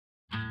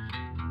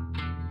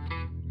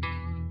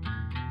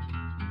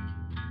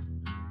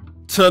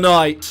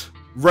Tonight,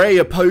 Ray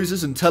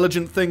opposes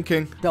intelligent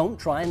thinking. Don't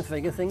try and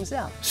figure things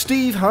out.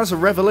 Steve has a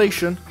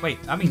revelation.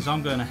 Wait, that means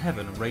I'm going to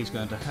heaven and Ray's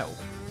going to hell.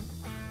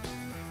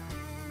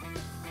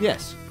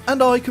 Yes.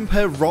 And I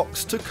compare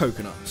rocks to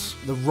coconuts.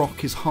 The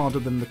rock is harder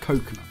than the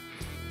coconut.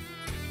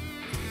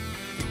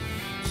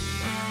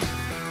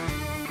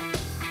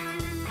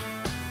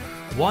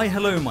 Why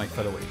hello my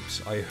fellow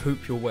apes, I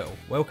hope you're well.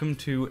 Welcome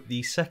to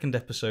the second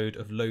episode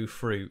of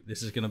LowFruit.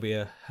 This is going to be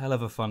a hell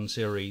of a fun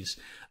series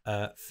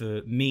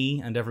for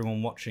me and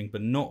everyone watching,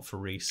 but not for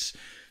Ruis.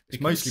 It's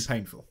mostly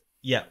painful.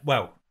 Yeah,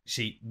 well,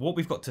 see, what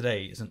we've got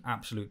today is an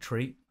absolute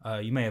treat.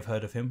 You may have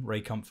heard of him,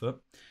 Ray Comfort.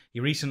 He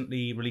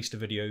recently released a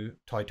video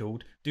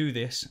titled, "Do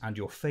This and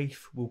Your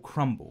Faith Will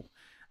Crumble."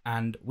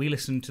 And we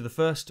listened to the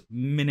first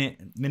minute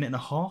and a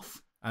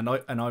half. And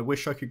I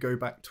wish I could go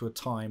back to a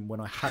time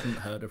when I hadn't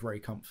heard of Ray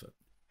Comfort.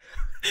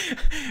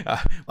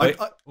 Wait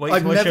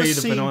till I show you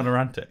the banana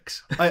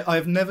antics.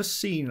 I've never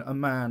seen a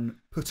man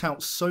put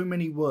out so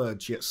many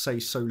words yet say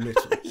so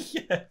little.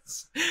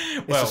 Yes.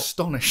 Well, it's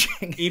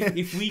astonishing.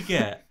 if we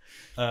get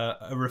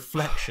a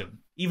reflection,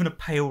 even a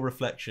pale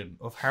reflection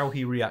of how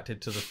he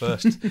reacted to the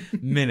first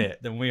minute,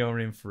 then we are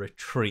in for a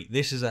treat.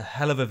 This is a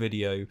hell of a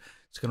video.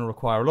 It's going to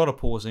require a lot of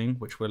pausing,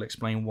 which we'll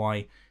explain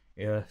why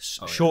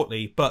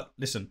shortly. Yeah. But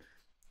listen,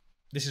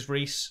 this is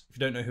Ruis. If you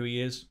don't know who he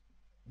is,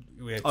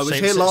 I was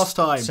here last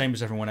time. Same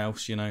as everyone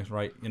else, you know,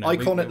 right? You know,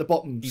 icon at the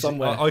bottom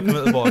somewhere. Icon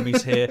at the bottom.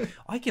 He's here.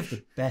 I give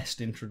the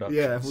best introduction.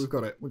 Yeah, we've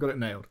got it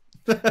nailed.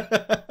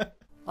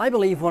 I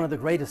believe one of the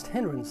greatest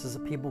hindrances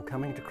of people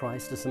coming to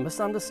Christ is a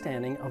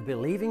misunderstanding of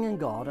believing in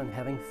God and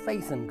having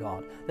faith in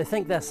God. They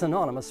think they're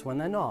synonymous when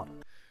they're not.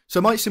 So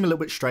it might seem a little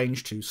bit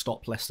strange to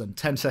stop less than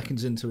 10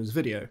 seconds into his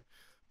video,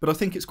 but I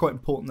think it's quite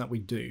important that we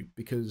do,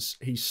 because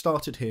he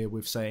started here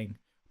with saying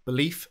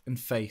belief and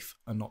faith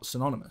are not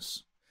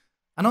synonymous.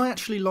 And I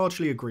actually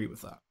largely agree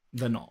with that.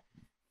 They're not.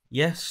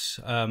 Yes,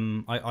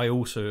 I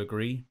also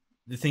agree.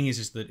 The thing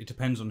is that it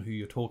depends on who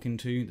you're talking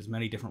to. There's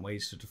many different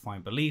ways to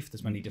define belief.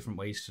 There's many different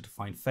ways to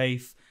define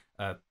faith.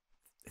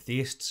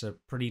 Theists are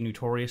pretty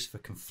notorious for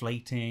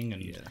conflating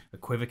and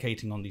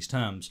equivocating on these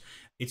terms.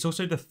 It's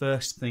also the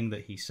first thing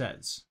that he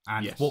says.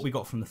 And what we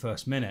got from the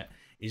first minute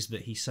is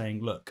that he's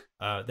saying, look,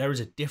 there is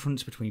a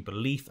difference between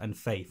belief and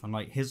faith. And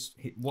like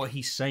what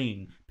he's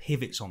saying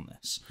pivots on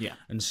this. Yeah.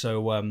 And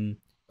so...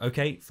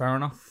 okay, fair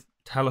enough.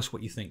 Tell us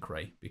what you think,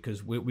 Ray,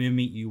 because we'll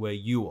meet you where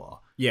you are.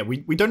 Yeah,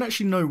 we don't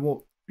actually know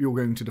what you're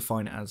going to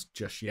define it as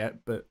just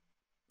yet, but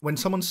when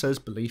someone says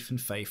belief and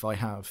faith, I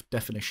have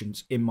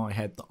definitions in my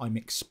head that I'm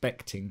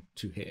expecting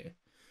to hear.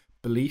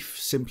 Belief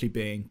simply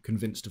being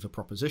convinced of a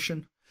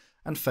proposition,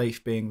 and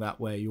faith being that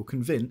where you're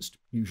convinced,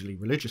 usually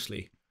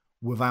religiously,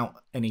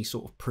 without any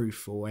sort of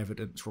proof or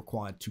evidence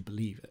required to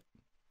believe it.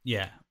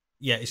 Yeah,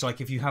 it's like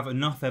if you have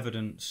enough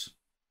evidence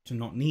to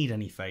not need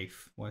any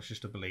faith, well, it's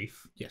just a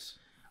belief. Yes.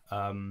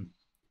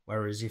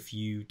 Whereas if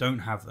you don't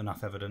have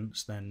enough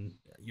evidence, then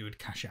you would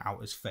cash it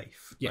out as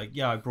faith. Yeah. Like,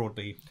 I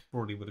broadly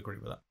would agree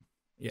with that.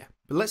 Yeah.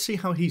 But let's see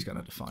how he's going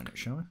to define it,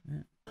 shall we?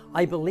 Yeah.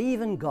 I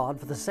believe in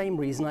God for the same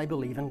reason I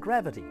believe in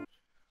gravity.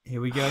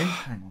 Here we go.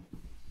 Hang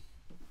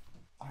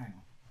on.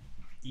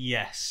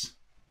 Yes.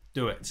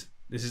 Do it.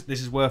 This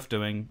is worth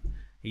doing.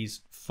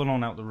 He's full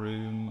on out the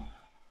room.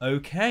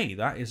 Okay,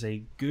 that is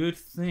a good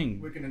thing.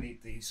 We're going to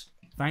need these.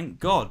 Thank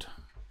God.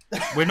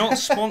 We're not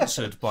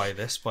sponsored by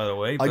this, by the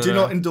way. But, I do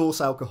not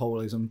endorse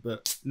alcoholism,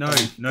 but... No.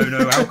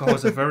 Alcohol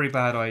is a very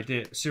bad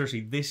idea.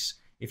 Seriously,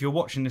 if you're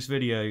watching this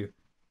video,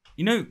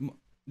 you know,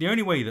 the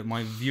only way that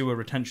my viewer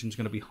retention is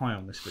going to be high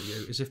on this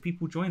video is if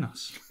people join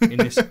us in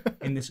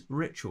this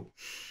ritual.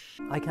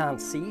 I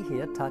can't see,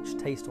 hear, touch,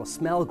 taste, or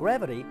smell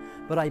gravity,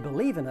 but I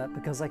believe in it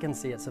because I can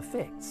see its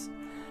effects.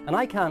 And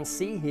I can't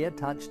see, hear,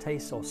 touch,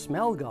 taste, or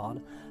smell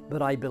God,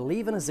 but I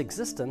believe in his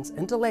existence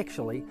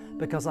intellectually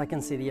because I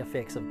can see the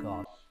effects of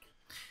God.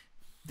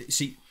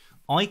 See,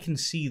 I can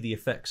see the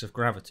effects of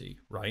gravity,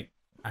 right?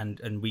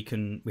 And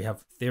we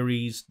have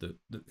theories that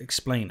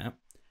explain it.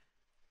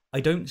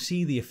 I don't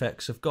see the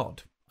effects of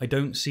God. I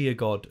don't see a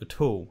God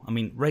at all. I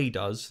mean, Ray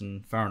does,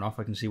 and fair enough,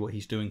 I can see what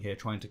he's doing here,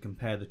 trying to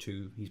compare the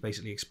two. He's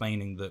basically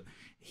explaining that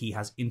he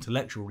has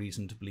intellectual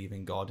reason to believe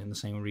in God in the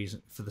same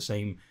reason, for the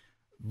same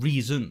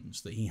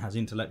reasons that he has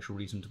intellectual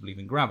reason to believe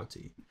in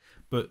gravity.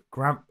 But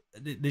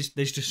there's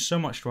just so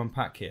much to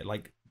unpack here,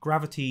 like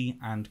gravity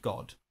and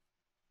God.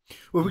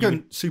 Well, we're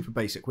going super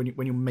basic. When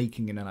you're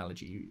making an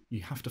analogy,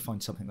 you have to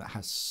find something that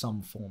has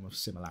some form of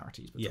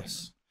similarities between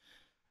them,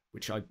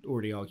 which I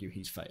already argue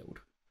he's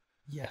failed.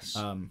 Yes.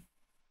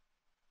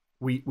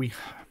 We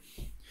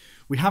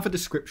have a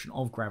description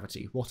of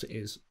gravity, what it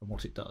is and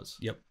what it does.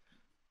 Yep.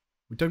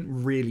 We don't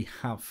really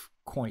have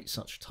quite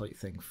such a tight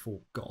thing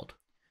for God.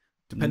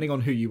 Depending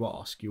on who you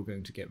ask, you're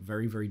going to get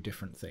very, very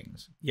different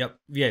things. Yep.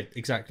 Yeah,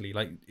 exactly.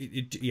 Like,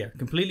 it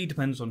completely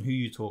depends on who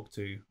you talk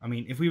to. I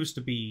mean, if we was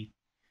to be...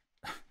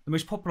 The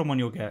most popular one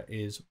you'll get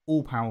is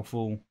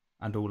all-powerful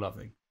and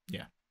all-loving.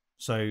 Yeah.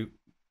 So,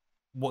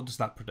 what does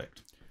that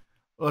predict?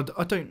 Well,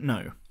 I don't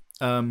know.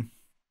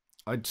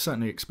 I'd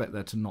certainly expect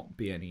there to not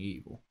be any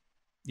evil.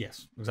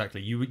 Yes,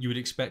 exactly. You would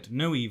expect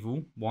no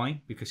evil.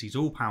 Why? Because he's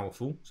all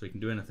powerful, so he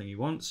can do anything he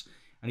wants,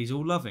 and he's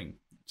all loving.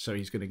 So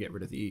he's going to get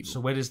rid of the evil. So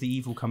where does the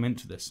evil come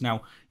into this?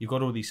 Now, you've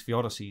got all these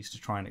theodicies to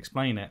try and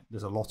explain it.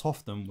 There's a lot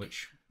of them,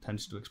 which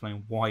tends to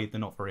explain why they're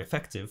not very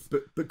effective.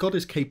 But God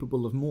is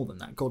capable of more than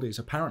that. God is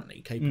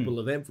apparently capable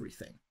of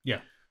everything.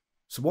 Yeah.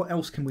 So what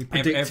else can we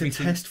predict and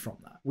test from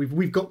that?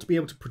 We've got to be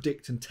able to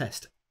predict and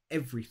test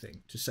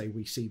everything to say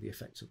we see the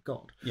effects of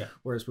God. Yeah.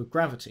 Whereas with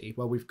gravity,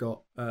 well, we've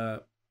got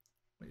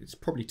it's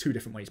probably two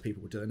different ways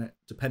people were doing it,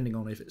 depending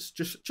on if it's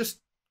just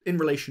in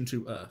relation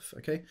to Earth.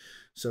 Okay,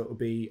 so it would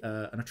be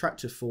an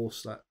attractive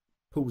force that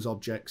pulls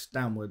objects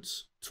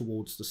downwards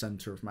towards the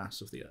center of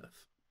mass of the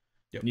Earth.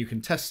 Yep. And you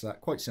can test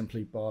that quite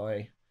simply by,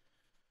 I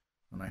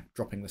don't know,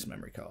 dropping this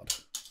memory card.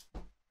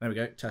 There we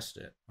go, test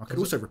it. I could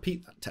also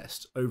repeat that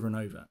test over and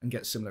over and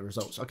get similar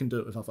results. I can do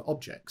it with other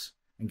objects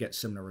and get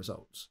similar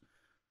results.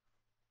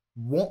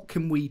 What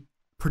can we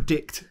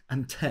predict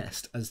and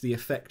test as the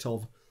effect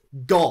of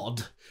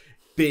God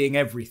being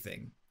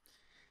everything?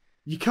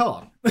 You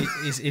can't.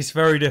 It's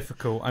very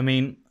difficult. I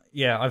mean,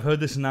 yeah, I've heard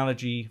this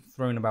analogy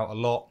thrown about a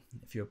lot.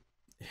 If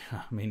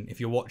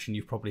you're watching,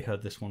 you've probably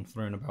heard this one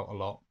thrown about a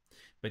lot.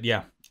 But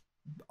yeah,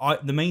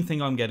 the main thing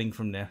I'm getting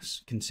from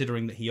this,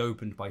 considering that he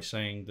opened by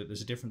saying that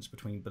there's a difference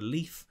between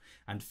belief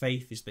and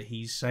faith, is that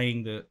he's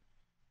saying that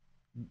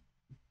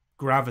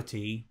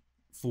gravity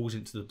falls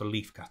into the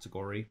belief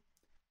category.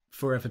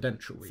 For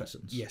evidential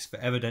reasons. Yes, for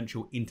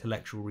evidential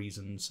intellectual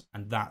reasons,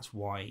 and that's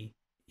why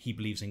he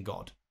believes in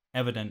God.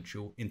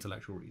 Evidential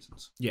intellectual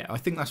reasons. Yeah, I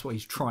think that's what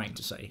he's trying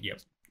to say. Yep.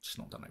 Just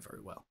not done it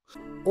very well.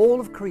 All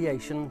of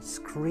creation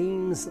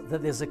screams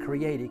that there's a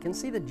creator. You can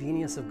see the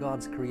genius of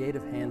God's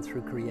creative hand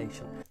through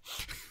creation.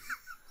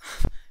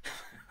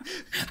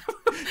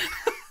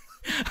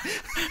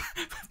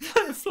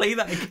 Play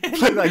that again.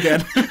 Play that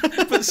again.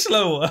 But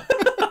slower.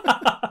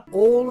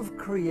 All of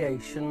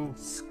creation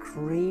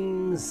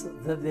screams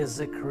that there's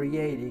a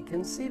creator. You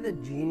can see the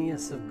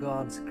genius of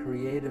God's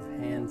creative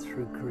hand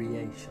through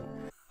creation.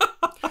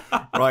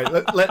 Right,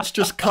 let's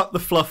just cut the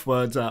fluff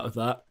words out of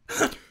that.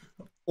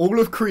 All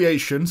of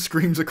creation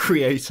screams a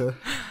creator.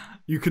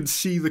 You can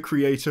see the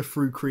creator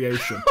through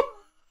creation.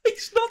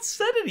 He's not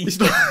said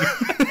anything.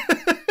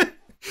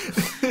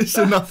 It's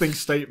a nothing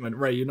statement,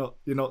 Ray. You're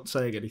not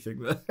saying anything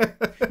there.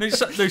 No,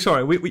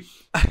 sorry.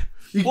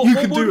 You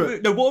can do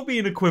it. No, what would be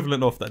an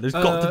equivalent of that? There's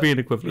got to be an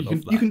equivalent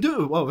of that. You can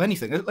do it with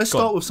anything. Let's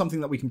start with something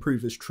that we can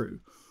prove is true.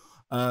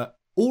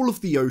 All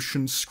of the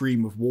oceans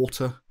scream of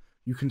water.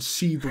 You can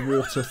see the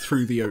water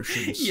through the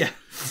oceans. Yeah.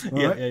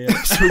 Right?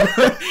 Yeah. So,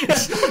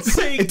 It's not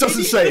saying it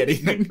doesn't say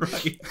anything.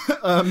 Right.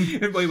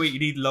 Wait, you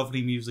need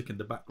lovely music in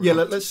the background. Yeah,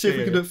 let's see if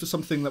we can do it for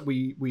something that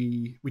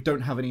we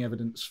don't have any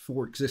evidence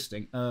for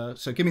existing.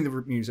 So give me the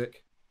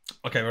music.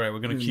 Okay, right, we're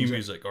going to cue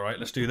music, all right?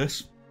 Let's do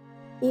this.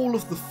 All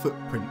of the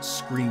footprints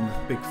scream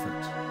of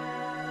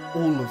Bigfoot.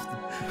 All of the...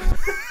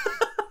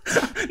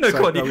 No,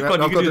 Sorry,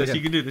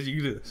 you can do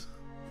this.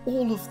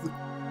 All of the...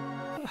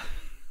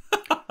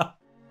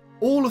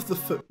 All of the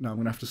foot... No, I'm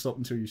going to have to stop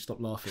until you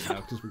stop laughing now,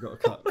 because we've got a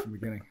cut from the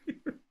beginning.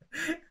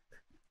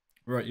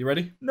 Right, you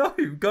ready? No,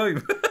 go.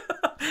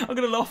 I'm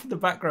going to laugh in the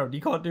background.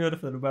 You can't do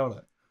anything about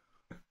it.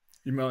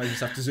 You might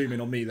just have to zoom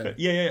in on me then.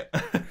 Yeah.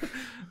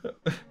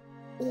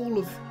 All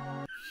of...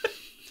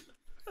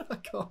 I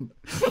can't.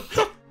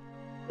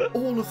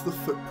 All of the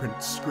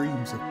footprints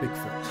screams of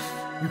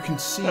Bigfoot. You can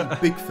see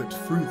Bigfoot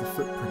through the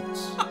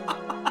footprints.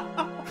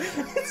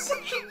 It's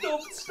such a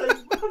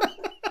non-statement.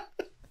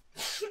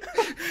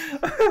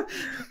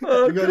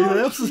 You got anything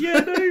else? Yeah,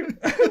 no.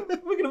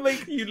 We're going to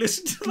make you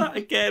listen to that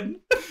again.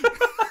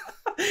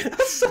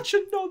 That's such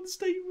a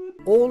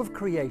non-statement. All of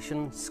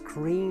creation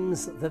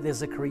screams that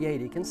there's a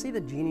creator. You can see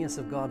the genius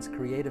of God's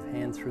creative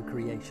hand through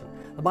creation.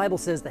 The Bible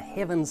says the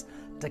heavens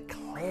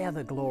declare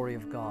the glory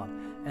of God,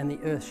 and the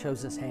earth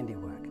shows his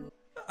handiwork.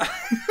 Look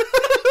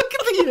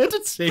at the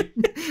editing.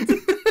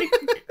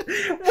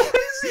 Why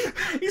is it?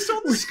 It's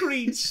on the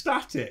screen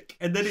static,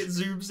 and then it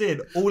zooms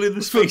in, all in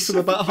the space of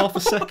about half a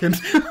second.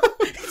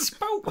 It's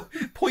about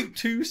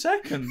 0.2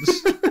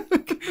 seconds.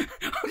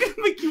 I'm going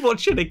to make you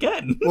watch it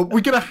again. Well,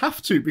 we're going to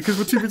have to, because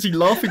we're too busy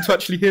laughing to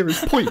actually hear his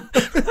point.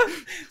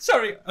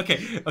 Sorry.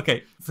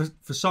 Okay.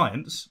 For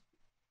science,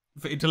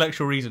 for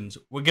intellectual reasons,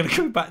 we're going to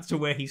go back to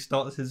where he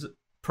starts his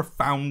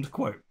profound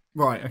quote.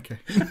 Right, okay.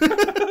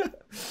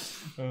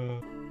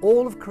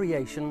 All of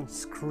creation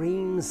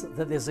screams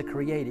that there's a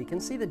creator. You can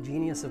see the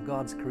genius of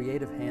God's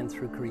creative hand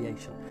through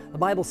creation. The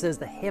Bible says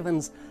the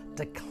heavens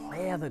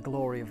declare the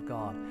glory of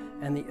God,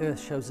 and the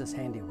earth shows his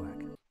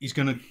handiwork. He's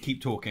going to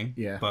keep talking,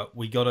 yeah, but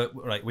we got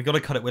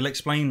to cut it. We'll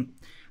explain.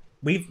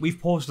 We've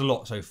paused a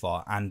lot so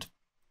far, and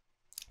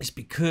it's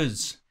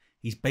because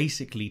he's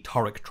basically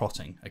toric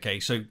trotting. Okay,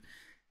 so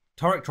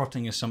toric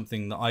trotting is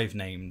something that I've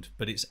named,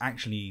 but it's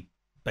actually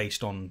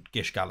based on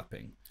gish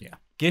galloping. Yeah.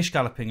 Gish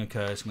galloping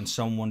occurs when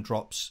someone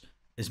drops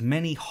as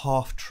many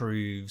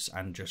half-truths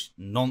and just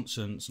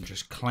nonsense and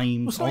just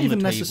claims It's not on even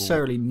the table.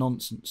 necessarily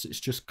nonsense. It's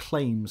just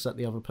claims that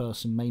the other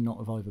person may not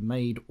have either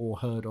made or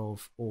heard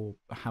of or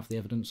have the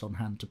evidence on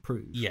hand to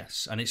prove.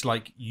 Yes, and it's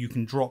like you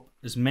can drop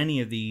as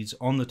many of these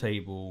on the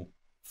table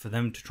for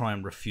them to try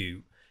and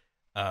refute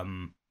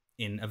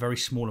in a very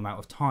small amount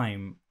of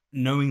time,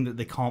 knowing that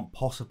they can't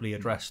possibly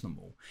address them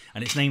all.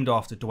 And it's named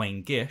after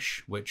Dwayne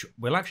Gish, which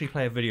we'll actually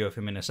play a video of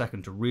him in a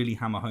second to really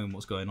hammer home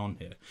what's going on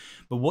here.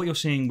 But what you're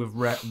seeing with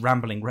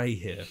Rambling Ray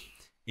here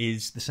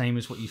is the same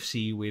as what you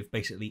see with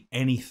basically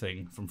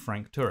anything from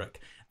Frank Turek,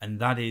 and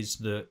that is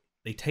that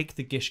they take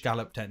the Gish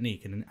Gallop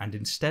technique and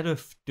instead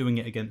of doing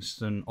it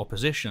against an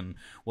opposition,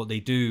 what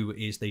they do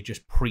is they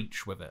just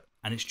preach with it,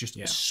 and it's just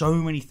so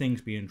many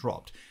things being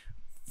dropped.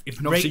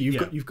 And obviously, you've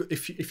got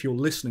if you're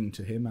listening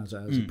to him as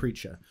a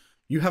preacher,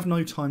 you have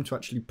no time to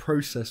actually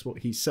process what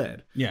he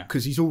said. Yeah,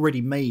 because he's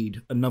already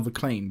made another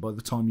claim by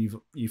the time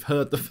you've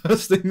heard the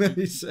first thing that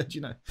he said.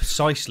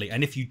 Precisely.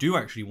 And if you do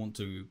actually want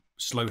to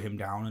slow him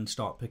down and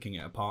start picking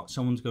it apart,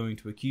 someone's going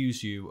to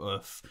accuse you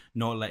of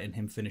not letting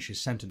him finish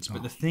his sentence.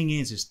 But the thing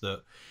is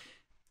that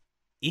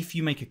if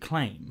you make a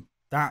claim,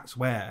 that's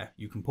where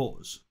you can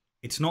pause.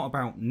 It's not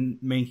about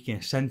making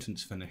a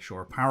sentence finish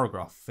or a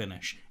paragraph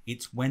finish.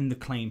 It's when the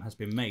claim has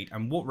been made.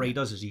 And what Ray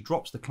does is he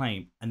drops the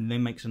claim and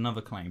then makes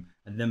another claim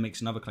and then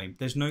makes another claim.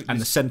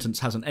 And the sentence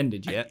hasn't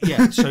ended yet.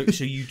 Yeah, so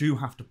you do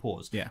have to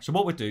pause. Yeah. So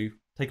what we'll do,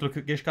 take a look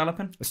at Gish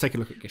Galloping. Let's take a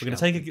look at Gish We're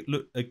going to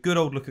take a good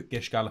old look at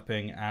Gish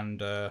Galloping,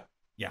 and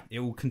it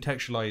will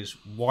contextualize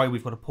why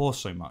we've got to pause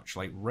so much.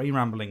 Like, Ray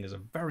rambling is a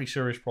very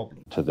serious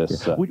problem. To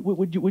this,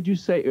 would you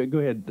say? Go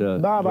ahead,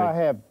 Bob. Ray. I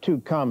have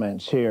two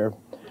comments here.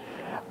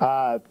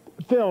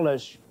 Phil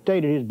has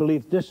stated his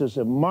belief this is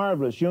a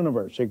marvelous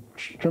universe, a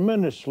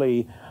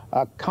tremendously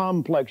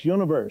complex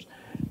universe.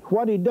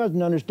 What he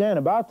doesn't understand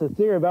about the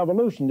theory of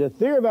evolution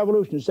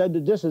said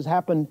that this has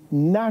happened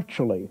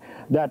naturally,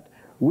 that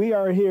we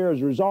are here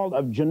as a result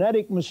of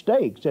genetic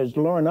mistakes. As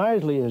Lauren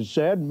Isley has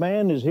said,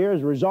 man is here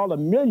as a result of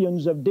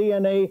millions of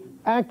DNA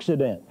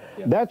accidents.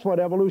 Yeah. That's what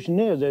evolution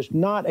is. It's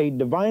not a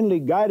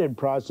divinely guided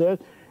process.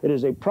 It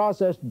is a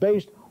process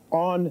based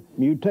on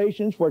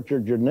mutations, which are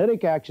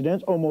genetic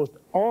accidents, almost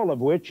all of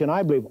which, and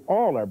I believe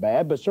all are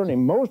bad, but certainly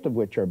most of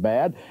which are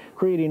bad,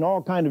 creating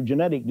all kinds of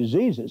genetic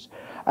diseases.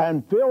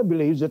 And Phil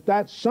believes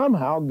that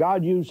somehow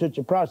God used such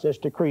a process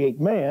to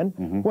create man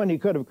when he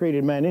could have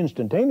created man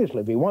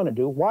instantaneously if he wanted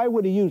to. Why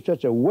would he use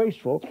such a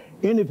wasteful,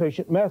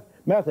 inefficient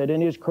method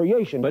in his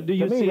creation? But do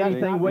you see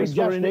anything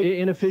wasteful or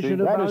inefficient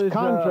about it? That is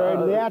contrary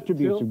to the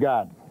attributes Phil? of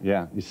God.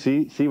 Yeah, you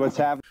see what's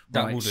happening?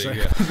 That will do,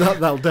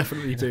 That'll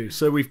definitely do.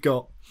 So we've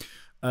got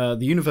the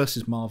universe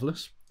is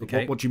marvelous.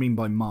 Okay. What do you mean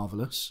by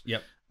marvelous?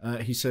 Yep.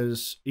 He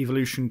says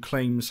evolution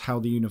claims how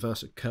the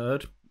universe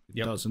occurred.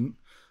 It doesn't.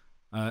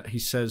 He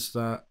says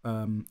that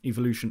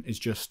evolution is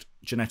just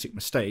genetic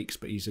mistakes,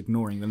 but he's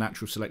ignoring the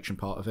natural selection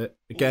part of it.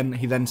 Again,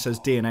 he then says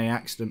DNA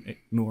accident,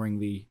 ignoring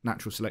the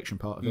natural selection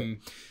part of it.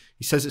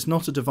 He says it's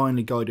not a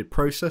divinely guided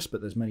process,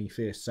 but there's many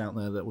theists out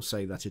there that will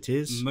say that it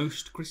is.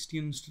 Most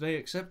Christians today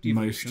accept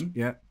evolution.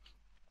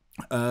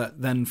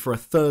 Then for a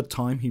third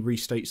time, he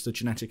restates the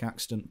genetic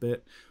accident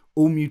bit.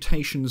 All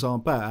mutations are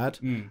bad,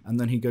 and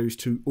then he goes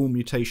to all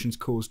mutations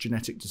cause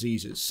genetic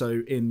diseases.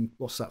 So in,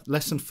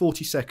 less than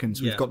 40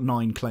 seconds, we've got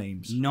 9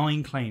 claims.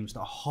 9 claims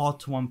that are hard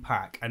to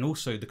unpack, and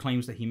also the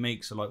claims that he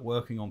makes are like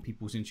working on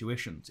people's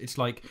intuitions. It's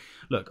like,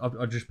 look,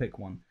 I'll just pick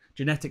one.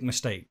 Genetic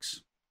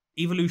mistakes.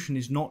 Evolution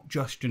is not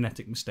just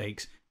genetic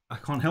mistakes. I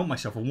can't help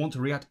myself. I want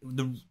to react.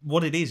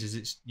 What it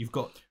is you've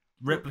got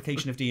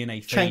replication of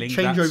DNA failing.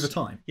 Change over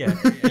time. Yeah,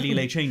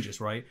 allele changes,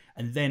 right?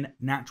 And then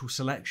natural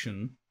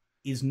selection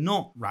is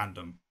not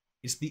random.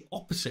 It's the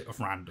opposite of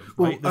random,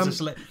 right? Well,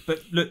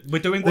 but look, we're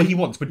doing what he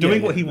wants. We're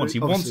doing what he wants. He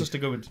wants us to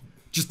go into...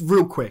 Just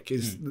real quick,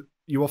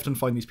 you often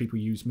find these people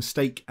use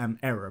mistake and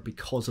error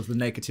because of the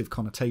negative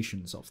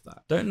connotations of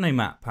that. Don't name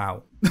that,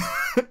 pal.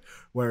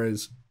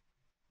 Whereas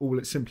all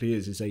it simply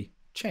is a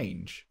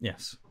change.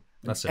 Yes.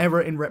 That's it.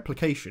 Error in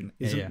replication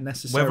isn't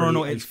necessarily whether or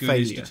not it's a good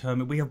failure. is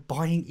determined. We are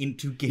buying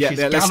into Gish's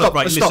let's gallop. stop,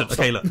 Right, let's listen. stop.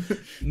 Okay, look.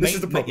 This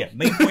is the problem.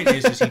 Main point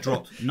is he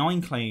dropped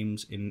 9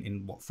 claims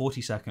in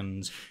 40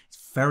 seconds.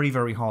 It's very,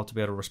 very hard to be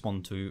able to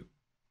respond to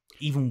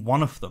even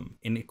one of them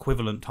in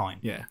equivalent time.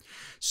 Yeah.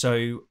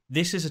 So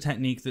this is a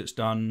technique that's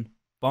done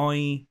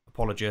by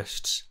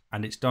apologists,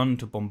 and it's done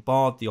to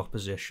bombard the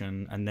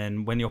opposition, and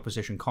then when the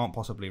opposition can't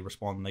possibly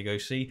respond, they go,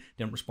 see,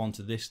 didn't respond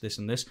to this, this,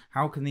 and this.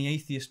 How can the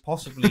atheist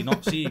possibly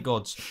not see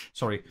God's...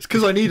 Sorry. It's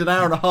because I need an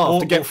hour and a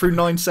half to get through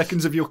 9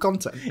 seconds of your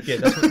content. Yeah,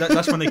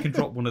 that's when they can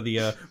drop one of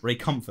the Ray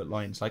Comfort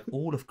lines, like,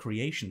 all of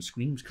creation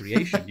screams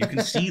creation. You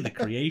can see the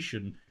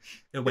creation...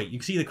 you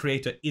can see the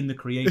creator in the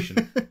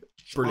creation.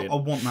 Brilliant. I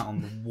want that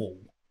on the wall.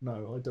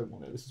 No, I don't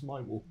want it. This is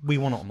my wall. We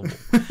want it on the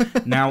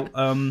wall.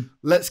 Now,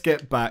 let's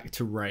get back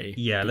to Ray.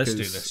 Yeah, let's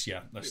do this.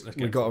 Yeah, let's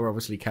we've got to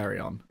obviously carry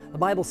on. The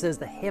Bible says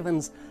the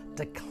heavens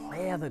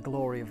declare the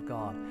glory of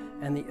God,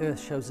 and the earth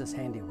shows his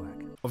handiwork.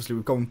 Obviously,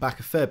 we've gone back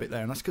a fair bit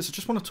there, and that's because I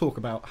just want to talk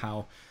about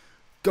how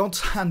God's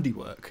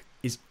handiwork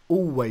is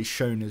always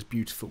shown as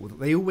beautiful.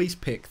 They always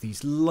pick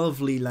these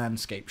lovely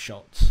landscape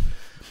shots.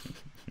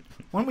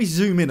 Why don't we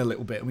zoom in a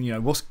little bit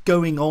and, what's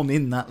going on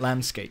in that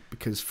landscape?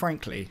 Because,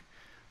 frankly,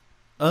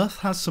 Earth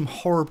has some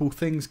horrible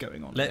things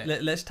going on.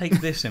 Let's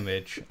take this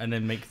image and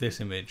then make this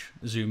image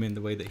zoom in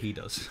the way that he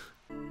does.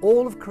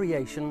 All of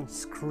creation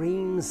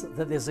screams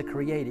that there's a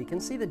creator. You can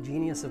see the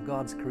genius of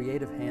God's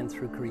creative hand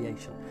through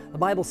creation. The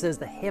Bible says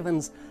the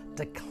heavens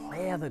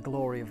declare the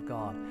glory of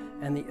God,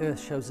 and the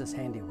earth shows his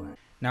handiwork.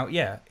 Now,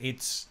 yeah,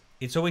 it's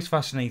always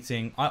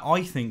fascinating.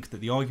 I think that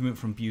the argument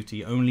from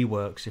beauty only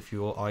works if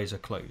your eyes are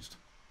closed.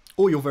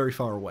 Or you're very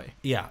far away.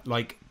 Yeah,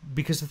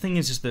 because the thing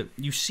is that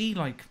you see,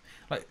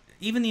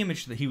 even the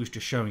image that he was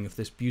just showing of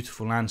this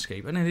beautiful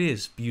landscape, and it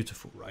is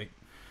beautiful, right?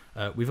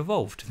 We've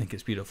evolved to think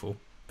it's beautiful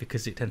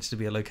because it tends to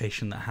be a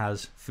location that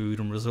has food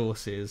and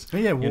resources. Oh,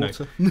 yeah,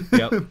 water.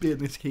 Yep. Being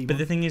this key But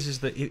the thing is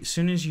that as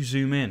soon as you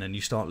zoom in and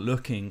you start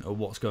looking at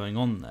what's going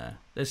on there,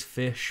 there's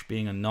fish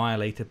being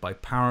annihilated by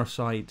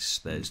parasites.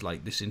 There's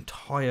this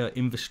entire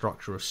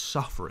infrastructure of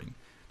suffering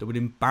that would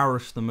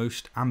embarrass the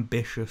most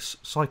ambitious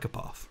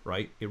psychopath,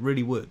 right? It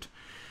really would.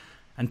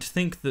 And to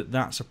think that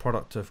that's a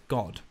product of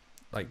God,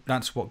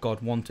 that's what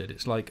God wanted.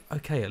 It's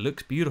okay, it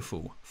looks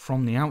beautiful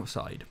from the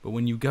outside, but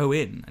when you go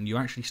in and you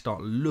actually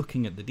start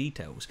looking at the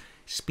details,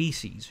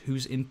 species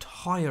whose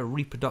entire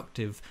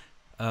reproductive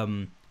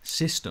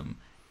system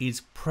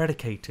is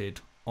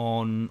predicated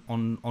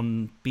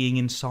on being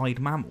inside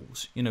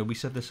mammals. We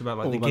said this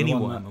about the guinea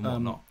worm and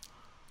whatnot.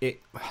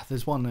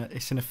 There's one,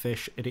 it's in a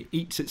fish, it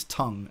eats its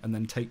tongue and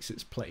then takes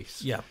its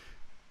place. Yeah.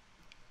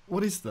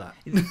 What is that?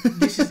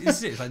 This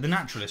is it. The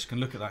naturalist can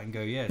look at that and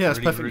go, yeah, it's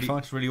perfectly fine.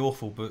 It's really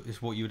awful, but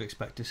it's what you would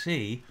expect to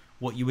see.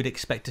 What you would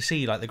expect to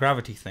see, like the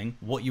gravity thing,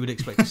 what you would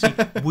expect to see.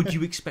 Would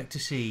you expect to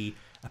see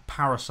a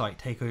parasite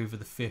take over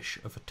the fish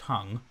of a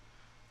tongue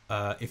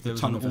if there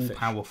was an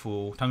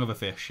all-powerful... Tongue of a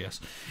fish,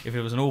 yes. If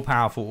it was an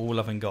all-powerful,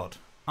 all-loving God?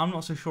 I'm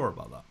not so sure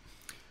about that.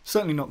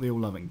 Certainly not the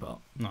all-loving part.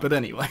 No. But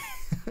anyway...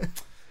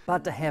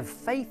 But to have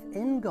faith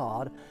in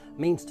God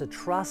means to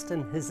trust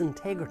in his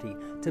integrity,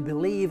 to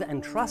believe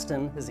and trust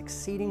in his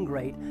exceeding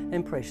great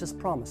and precious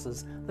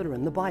promises that are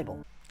in the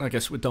Bible. I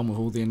guess we're done with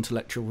all the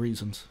intellectual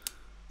reasons.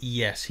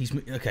 Yes,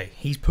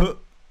 he's put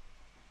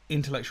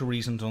intellectual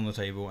reasons on the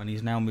table and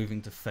he's now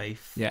moving to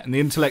faith. Yeah, and the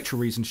intellectual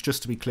reasons,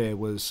 just to be clear,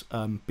 was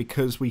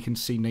because we can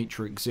see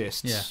nature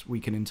exists, we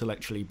can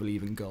intellectually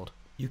believe in God.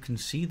 You can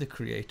see the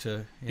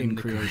creator in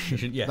the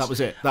creation. Yes. That was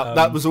it.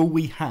 That was all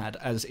we had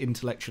as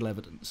intellectual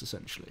evidence,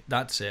 essentially.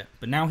 That's it.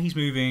 But now he's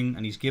moving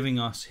and he's giving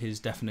us his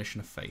definition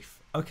of faith.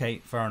 Okay,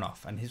 fair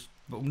enough.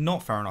 But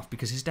not fair enough,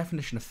 because his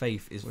definition of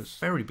faith is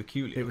very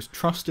peculiar. It was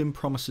trust in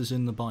promises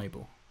in the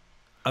Bible.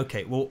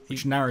 Okay, well...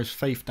 Which narrows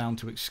faith down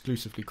to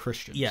exclusively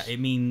Christians. Yeah,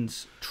 it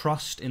means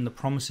trust in the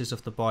promises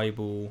of the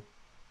Bible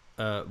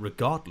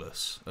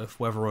regardless of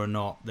whether or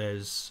not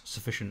there's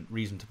sufficient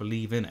reason to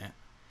believe in it.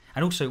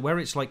 And also, where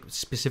it's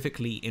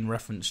specifically in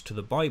reference to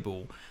the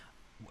Bible,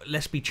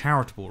 let's be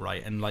charitable,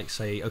 right? And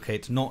say, okay,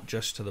 it's not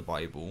just to the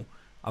Bible.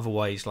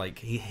 Otherwise,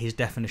 his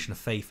definition of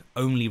faith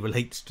only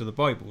relates to the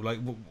Bible.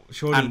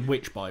 Surely, and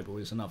which Bible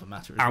is another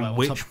matter as well. And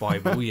which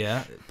Bible,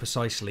 yeah,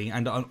 precisely.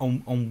 And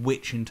on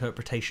which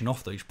interpretation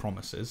of those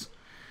promises.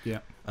 Yeah.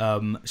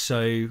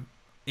 So,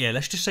 yeah,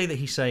 let's just say that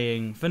he's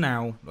saying, for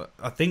now,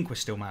 I think we're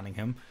still manning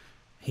him,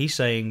 he's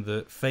saying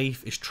that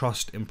faith is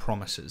trust in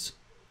promises.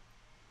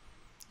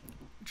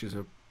 Which is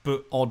a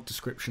odd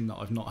description that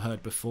I've not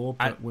heard before,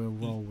 but we'll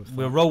roll with it.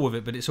 We'll roll with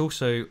it, but it's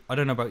also, I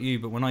don't know about you,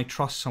 but when I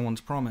trust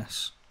someone's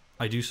promise,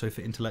 I do so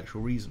for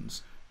intellectual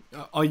reasons.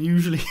 I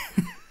usually...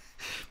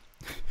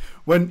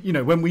 when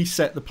we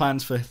set the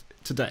plans for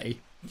today,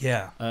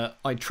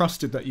 I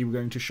trusted that you were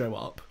going to show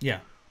up.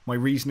 Yeah. My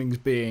reasonings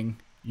being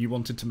you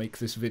wanted to make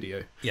this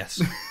video.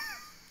 Yes.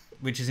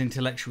 Which is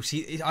intellectual.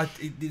 See,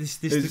 this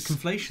the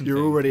conflation You're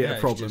thing. Already at a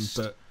problem,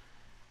 but...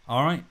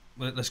 All right,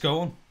 let's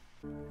go on.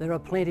 There are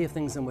plenty of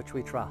things in which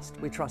we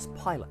trust. We trust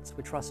pilots,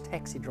 we trust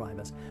taxi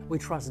drivers, we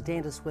trust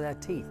dentists with our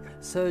teeth,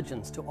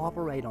 surgeons to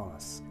operate on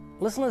us.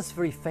 Listen to this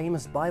very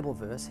famous Bible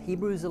verse,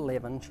 Hebrews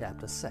 11,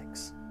 chapter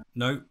 6.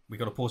 No, we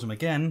got to pause him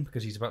again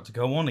because he's about to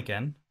go on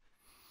again.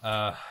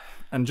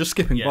 And just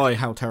skipping by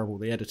how terrible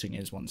the editing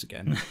is once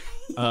again.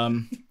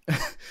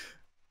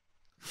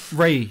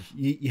 Ray,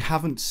 you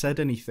haven't said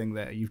anything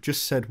there. You've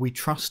just said we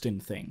trust in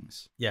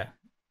things. Yeah.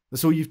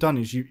 That's all you've done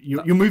is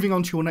you're moving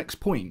on to your next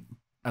point.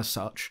 As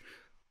such,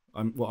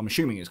 what I'm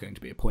assuming is going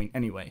to be a point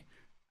anyway.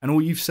 And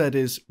all you've said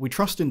is, we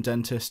trust in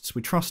dentists,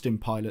 we trust in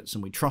pilots,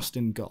 and we trust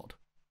in God.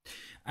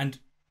 And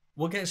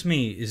what gets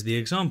me is the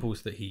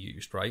examples that he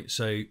used, right?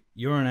 So,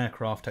 you're an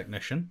aircraft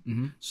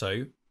technician,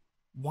 so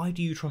why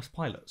do you trust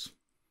pilots?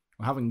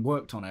 Well, having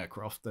worked on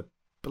aircraft, they're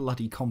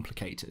bloody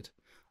complicated.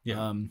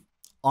 Yeah.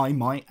 I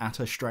might, at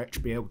a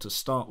stretch, be able to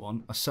start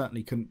one. I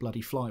certainly couldn't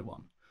bloody fly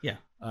one. Yeah.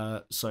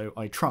 So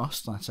I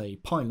trust that a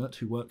pilot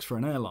who works for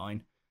an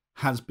airline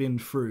has been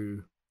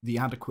through the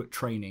adequate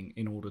training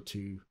in order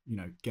to,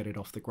 get it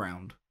off the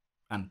ground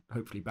and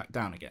hopefully back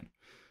down again.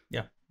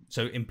 Yeah.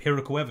 So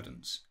empirical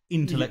evidence,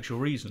 intellectual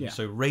reason. Yeah.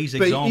 So raise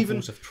But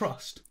examples of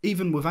trust.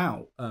 Even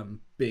without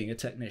being a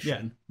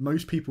technician,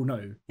 most people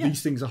know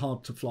these things are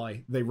hard to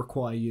fly. They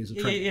require years of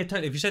training. Yeah,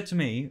 totally. If you said to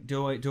me,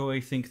 do I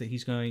think that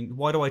he's going?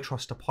 Why do I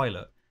trust a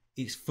pilot?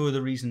 It's for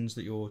the reasons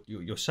that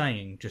you're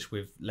saying, just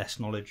with less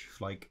knowledge,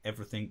 like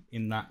everything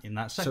in that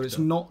sector. So it's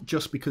not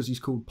just because he's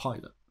called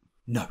pilot.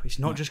 No, it's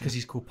not just because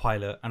he's called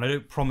pilot, and I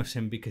don't promise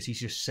him because he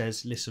just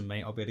says, "Listen,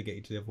 mate, I'll be able to get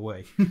you to the other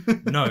way."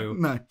 No,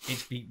 No.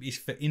 it's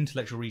for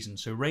intellectual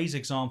reasons. So raise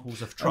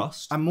examples of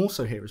trust. I'm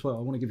also here as well.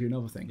 I want to give you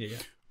another thing. Yeah.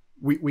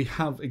 We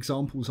have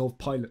examples of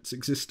pilots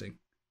existing.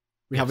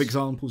 We have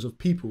examples of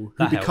people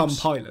who That become helps.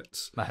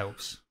 pilots. That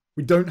helps.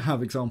 We don't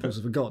have examples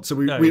of a god. So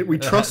we No,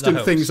 trust that in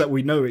helps. things that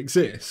we know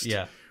exist.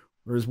 Yeah.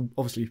 Whereas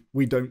obviously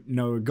we don't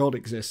know a god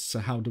exists, so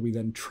how do we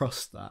then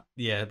trust that?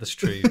 Yeah, that's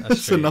true. That's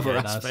That's true. another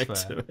Yeah, that's aspect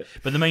fair. to it.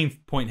 But the main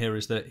point here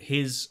is that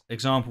his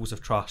examples of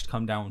trust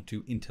come down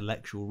to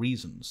intellectual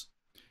reasons.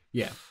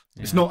 Yeah.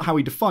 It's Yeah. not how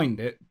he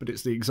defined it, but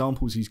it's the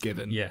examples he's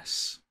given.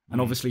 Yes.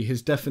 And obviously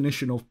his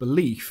definition of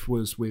belief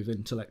was with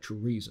intellectual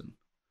reason.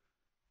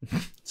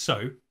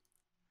 So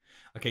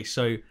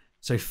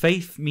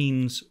faith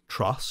means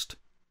trust,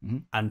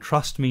 and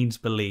trust means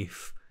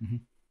belief,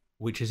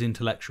 which is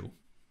intellectual.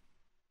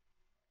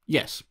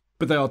 Yes,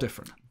 but they are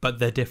different. But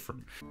they're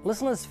different.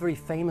 Listen to this very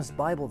famous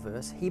Bible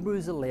verse,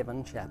 Hebrews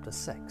 11, chapter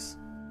 6.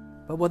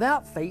 But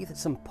without faith,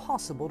 it's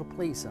impossible to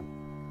please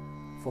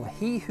him. For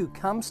he who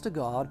comes to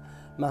God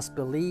must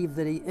believe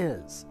that he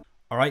is.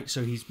 All right,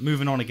 so he's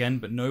moving on again,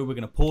 but no, we're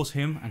going to pause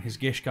him and his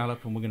gish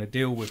gallop, and we're going to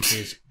deal with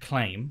his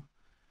claim.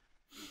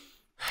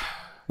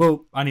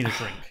 Well, I need a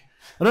drink.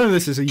 I don't know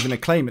if this is even a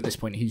claim at this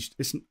point.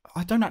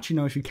 I don't actually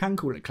know if you can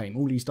call it a claim.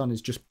 All he's done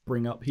is just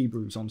bring up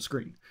Hebrews on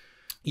screen.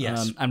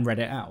 Yes. And read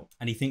it out.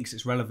 And he thinks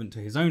it's relevant to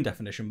his own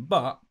definition,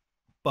 but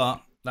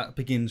that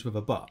begins with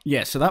a but.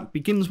 Yeah, so that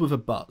begins with a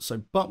but.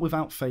 So, but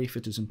without faith,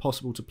 it is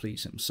impossible to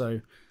please him.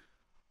 So,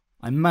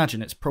 I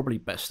imagine it's probably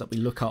best that we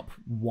look up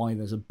why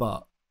there's a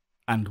but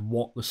and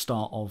what the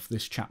start of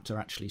this chapter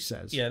actually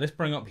says. Yeah, let's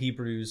bring up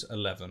Hebrews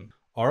 11.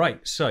 All right,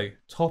 so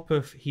top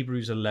of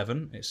Hebrews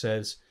 11, it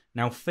says,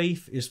 "Now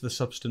faith is the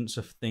substance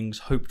of things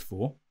hoped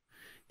for,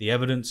 the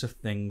evidence of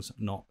things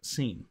not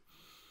seen."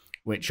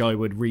 Which I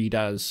would read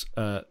as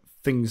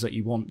things that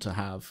you want to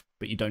have,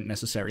 but you don't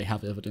necessarily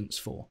have evidence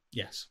for.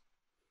 Yes.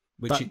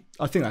 I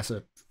think that's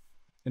a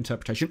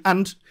interpretation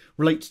and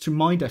relates to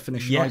my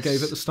definition I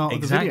gave at the start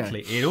of the video.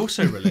 Exactly. It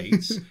also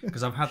relates,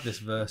 because I've had this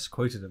verse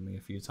quoted at me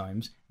a few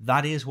times,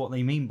 that is what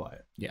they mean by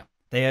it. Yeah.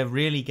 They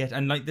really get,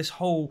 and like this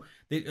whole,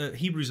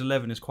 Hebrews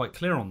 11 is quite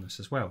clear on this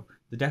as well.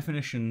 The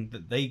definition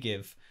that they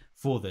give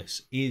for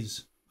this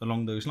is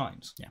along those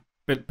lines. Yeah.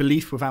 But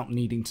belief without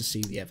needing to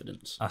see the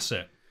evidence. That's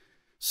it.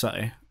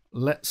 So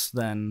let's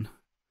then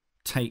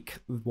take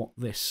what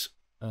this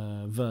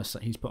verse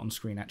that he's put on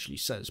screen actually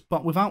says.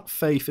 But without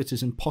faith, it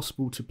is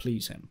impossible to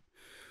please him.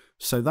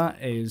 So that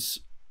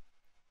is,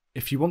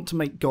 if you want to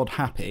make God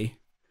happy,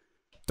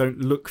 don't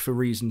look for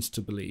reasons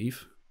to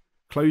believe.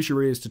 Close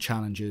your ears to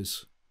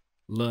challenges.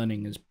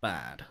 Learning is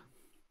bad.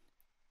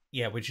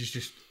 Yeah,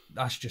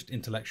 that's just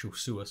intellectual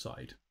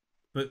suicide.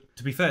 But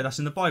to be fair, that's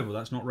in the Bible.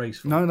 That's not Ray's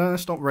fault. No,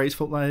 that's not Ray's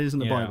fault. That is in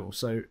the Yeah. Bible.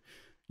 So,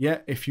 yeah,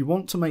 if you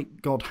want to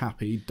make God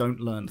happy, don't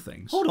learn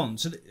things. Hold on.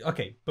 So,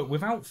 okay, but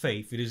without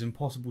faith, it is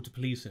impossible to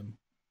please him.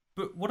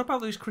 But what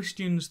about those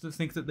Christians that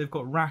think that they've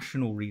got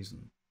rational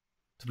reason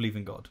to believe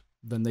in God?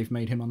 Then they've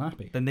made him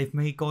unhappy. Then they've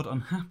made God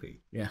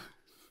unhappy. Yeah.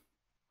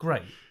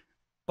 Great.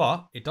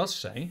 But it does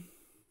say,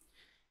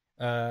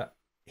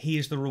 he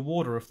is the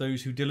rewarder of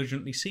those who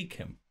diligently seek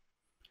him.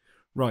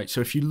 Right,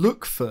 so if you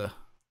look for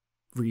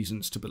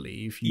reasons to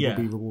believe, you will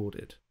be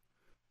rewarded.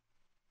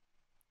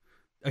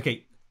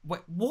 Okay,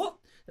 what?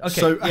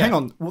 Okay, so hang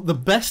on. Well, the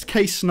best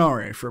case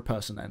scenario for a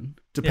person then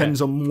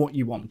depends on what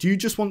you want. Do you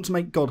just want to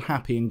make God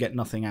happy and get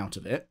nothing out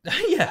of it?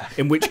 Yeah.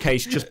 In which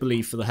case, just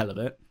believe for the hell of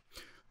it.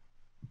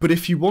 But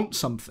if you want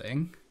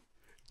something,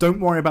 don't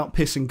worry about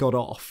pissing God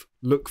off.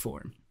 Look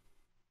for him.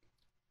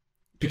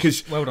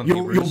 Because well done,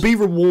 you'll be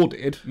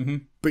rewarded,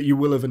 but you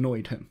will have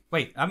annoyed him.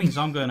 Wait, that means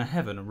I'm going to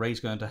heaven and Ray's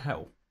going to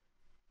hell.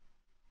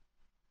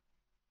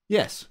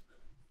 Yes.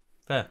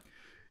 Fair.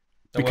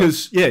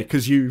 Because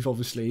you've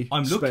obviously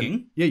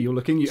looking. Yeah, you're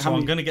looking. So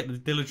I'm going to get the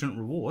diligent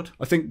reward.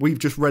 I think we've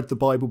just read the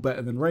Bible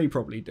better than Ray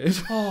probably did.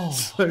 Oh,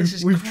 so this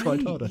is we've great.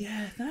 tried harder.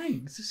 Yeah,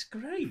 thanks. This is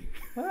great.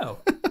 Wow.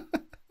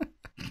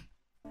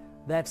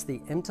 That's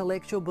the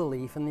intellectual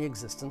belief in the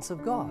existence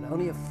of God.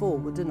 Only a fool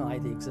would deny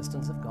the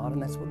existence of God,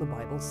 and that's what the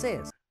Bible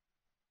says.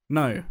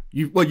 No,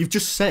 you've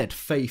just said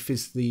faith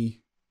is the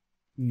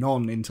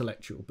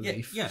non-intellectual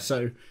belief. Yeah.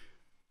 So,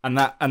 and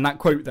that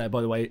quote there,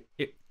 by the way,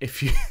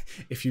 if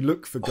you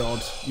look for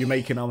God, you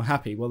make him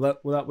unhappy. Well,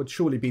 that would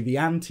surely be the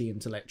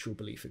anti-intellectual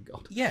belief in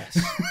God. Yes.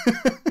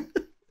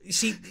 You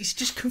see, he's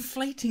just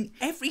conflating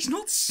he's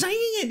not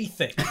saying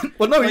anything.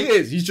 Well, no, he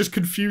is. He's just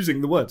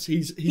confusing the words.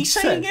 He's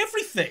saying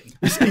everything.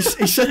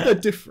 He said they're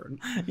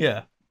different.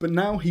 Yeah. But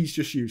now he's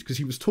just used, because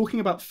he was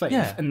talking about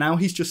faith, and now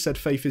he's just said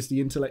faith is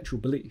the intellectual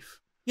belief.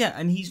 Yeah,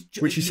 and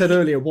which he said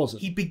earlier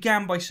wasn't. He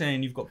began by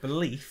saying you've got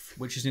belief,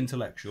 which is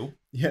intellectual.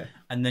 Yeah.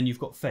 And then you've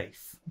got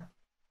faith,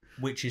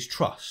 which is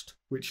trust.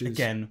 Which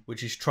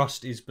is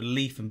trust is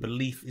belief, and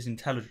belief is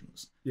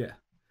intelligence. Yeah.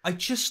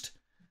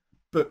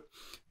 But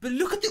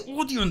look at the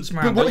audience,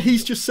 man. But what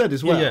he's just said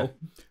as well,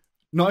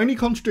 not only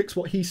contradicts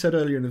what he said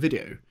earlier in the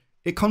video,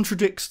 it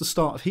contradicts the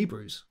start of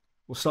Hebrews,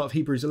 or start of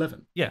Hebrews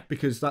 11. Yeah.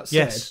 Because that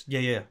said...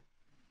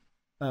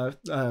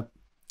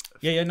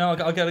 Yes, no,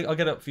 I'll get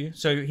it up for you.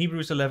 So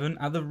Hebrews 11,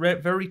 at the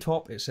very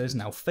top, it says,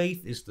 now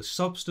faith is the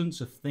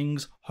substance of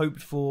things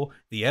hoped for,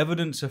 the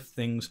evidence of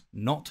things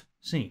not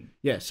seen.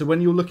 Yeah, so when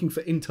you're looking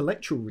for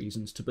intellectual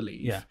reasons to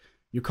believe,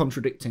 you're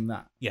contradicting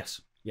that.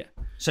 Yes. Yeah.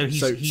 So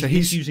he's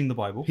misusing the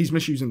Bible. He's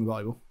misusing the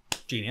Bible.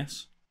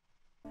 Genius.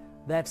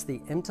 That's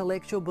the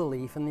intellectual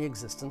belief in the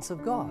existence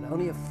of God.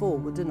 Only a fool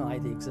would deny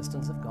the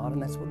existence of God,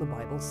 and that's what the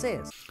Bible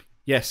says.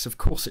 Yes, of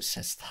course it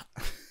says that.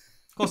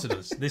 Of course it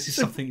does. This is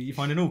something that you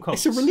find in all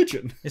cults. It's a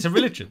religion. It's a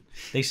religion.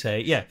 They say,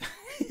 yeah.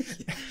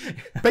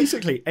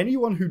 Basically,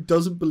 anyone who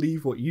doesn't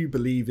believe what you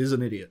believe is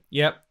an idiot.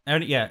 Yep.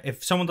 And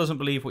if someone doesn't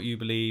believe what you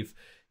believe...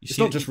 It's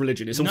not just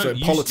religion, it's also in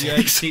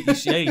politics. You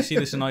see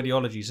this in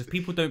ideologies. If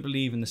people don't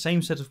believe in the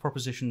same set of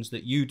propositions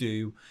that you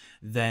do,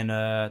 then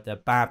they're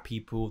bad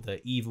people,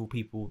 they're evil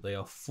people, they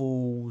are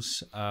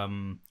fools.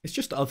 It's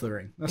just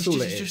othering. That's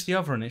all it is. It's just the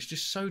othering. It's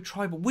just so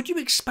tribal. Would you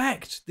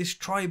expect this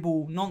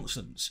tribal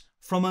nonsense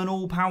from an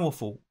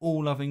all-powerful,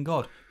 all-loving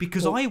God?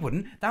 Because I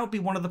wouldn't. That would be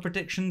one of the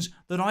predictions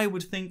that I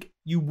would think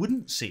you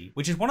wouldn't see,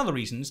 which is one of the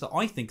reasons that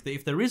I think that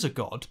if there is a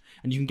God,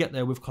 and you can get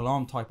there with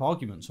Kalam-type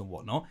arguments and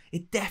whatnot,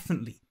 it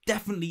definitely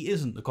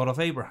isn't the God of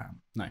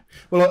Abraham. No.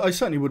 Well, I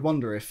certainly would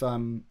wonder if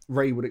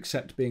Ray would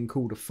accept being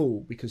called a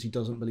fool because he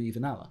doesn't believe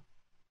in Allah.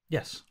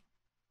 Yes.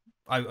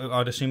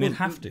 I'd assume he'd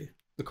have to.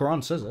 The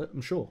Quran says it,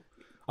 I'm sure.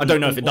 I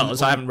don't know if it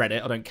does. I haven't read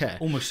it. I don't care.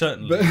 Almost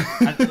certainly.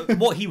 And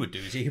what he would do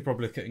is he'd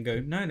probably look at it and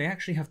go, no, they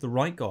actually have the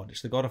right God.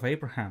 It's the God of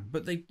Abraham.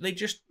 But they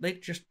just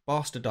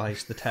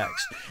bastardized the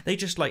text. They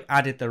just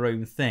added their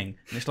own thing.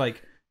 And it's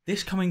like,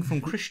 this coming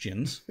from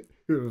Christians...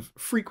 who have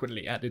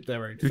frequently added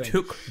their own thing. Who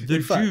took the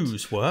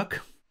Jews'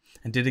 work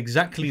and did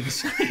exactly the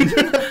same.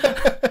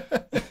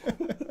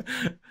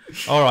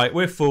 All right,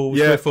 we're fools.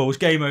 Yeah. We're fools.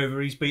 Game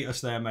over. He's beat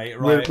us there, mate.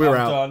 Right, we're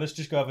out. Done. Let's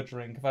just go have a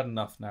drink. I've had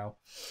enough now.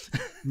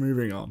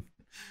 Moving on.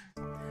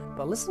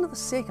 But listen to the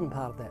second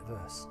part of that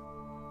verse.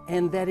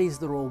 And that is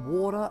the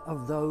rewarder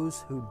of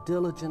those who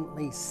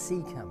diligently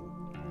seek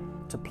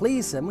him. To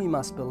please him, we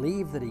must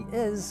believe that he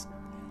is,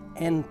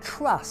 and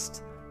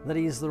trust that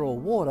he is the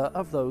rewarder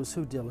of those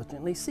who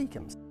diligently seek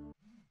him.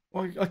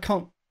 Well, I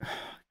can't...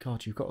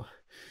 God, you've got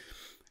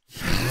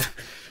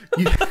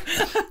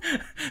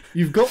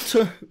you've got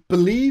to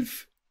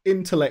believe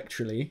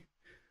intellectually,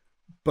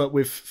 but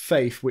with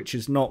faith, which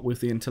is not with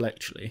the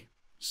intellectually.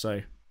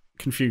 So,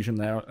 confusion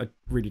there. I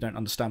really don't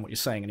understand what you're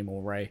saying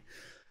anymore, Ray.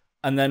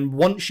 And then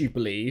once you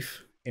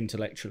believe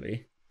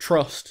intellectually,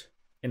 trust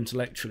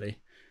intellectually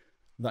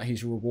that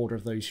he's a rewarder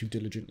of those who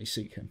diligently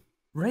seek him.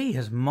 Ray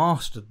has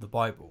mastered the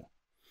Bible.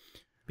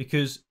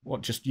 Because...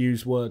 What, just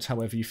use words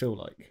however you feel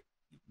like?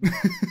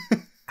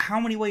 How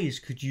many ways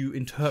could you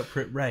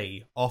interpret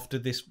Ray after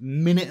this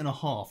minute and a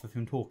half of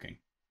him talking?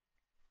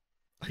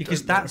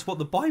 Because that's what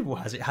the Bible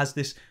has. It has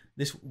this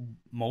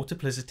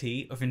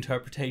multiplicity of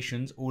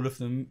interpretations. All of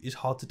them is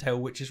hard to tell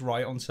which is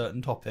right on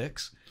certain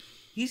topics.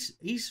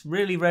 He's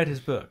really read his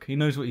book. He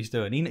knows what he's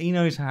doing. He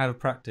knows how to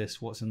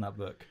practice what's in that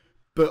book.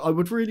 But I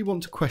would really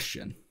want to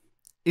question,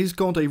 is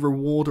God a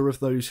rewarder of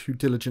those who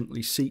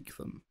diligently seek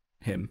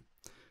him,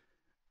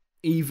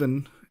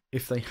 even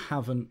if they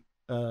haven't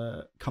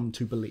come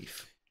to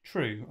belief?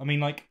 True. I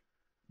mean,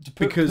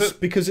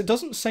 because it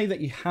doesn't say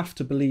that you have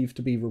to believe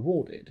to be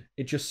rewarded.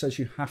 It just says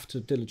you have to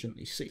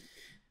diligently seek.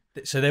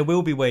 So there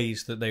will be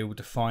ways that they will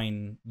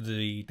define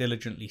the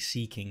diligently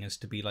seeking as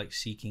to be like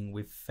seeking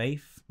with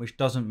faith, which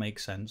doesn't make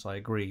sense, I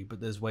agree,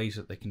 but there's ways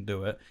that they can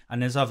do it.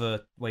 And there's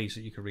other ways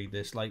that you can read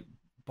this, like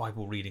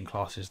Bible reading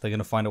classes. They're going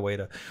to find a way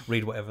to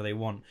read whatever they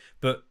want.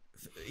 But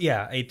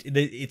yeah,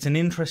 it's an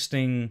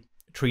interesting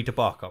tree to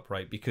bark up,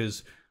 right?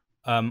 Because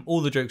all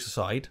the jokes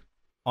aside,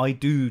 I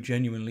do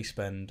genuinely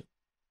spend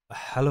a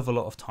hell of a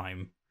lot of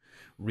time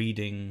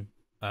reading.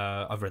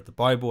 I've read the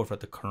Bible, I've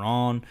read the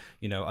Quran,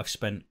 I've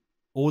spent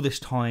all this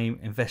time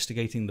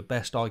investigating the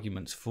best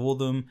arguments for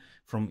them,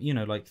 from,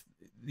 like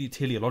the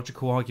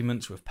teleological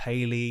arguments with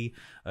Paley,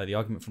 the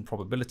argument from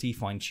probability,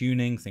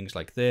 fine-tuning, things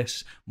like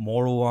this,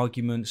 moral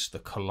arguments, the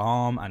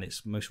Kalam and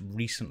its most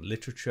recent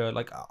literature.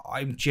 Like,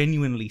 I'm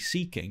genuinely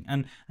seeking,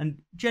 and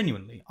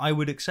genuinely, I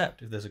would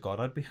accept, if there's a God,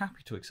 I'd be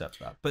happy to accept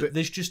that. But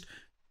there's just,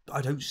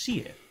 I don't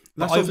see it.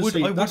 That's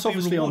obviously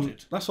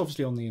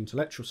on the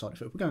intellectual side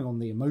of it. We're going on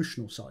the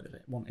emotional side of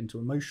it, wanting to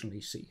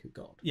emotionally seek a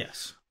God.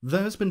 Yes,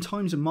 there's been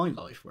times in my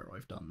life where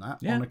I've done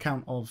that on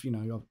account of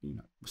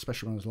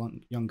especially when I was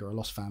younger, I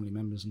lost family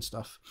members and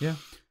stuff. Yeah,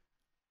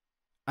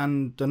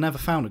 and I never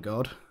found a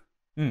God.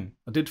 I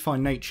did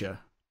find nature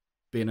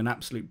being an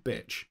absolute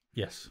bitch.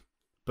 Yes,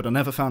 but I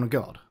never found a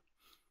God.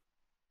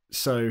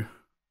 So,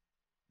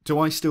 do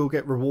I still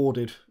get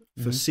rewarded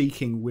for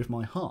seeking with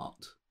my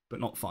heart, but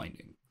not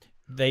finding.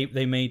 They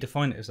may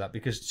define it as that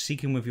because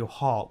seeking with your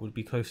heart would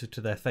be closer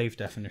to their faith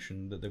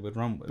definition that they would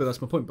run with. But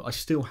that's my point. But I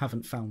still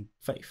haven't found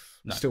faith.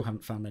 No. I still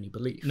haven't found any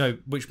belief. No,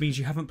 which means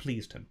you haven't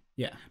pleased him.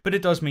 Yeah. But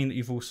it does mean that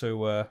you've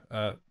also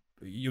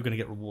you're going to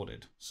get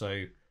rewarded.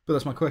 So. But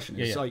that's my question.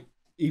 It's like,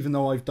 even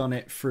though I've done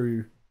it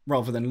through,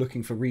 rather than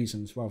looking for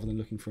reasons, rather than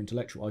looking for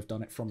intellectual, I've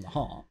done it from the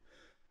heart.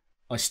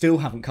 I still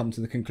haven't come to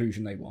the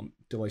conclusion they want.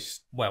 Do I?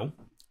 Well,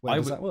 where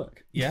does that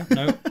work? Yeah.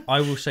 No, I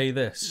will say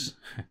this.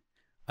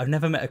 I've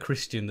never met a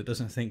Christian that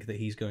doesn't think that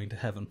he's going to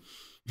heaven.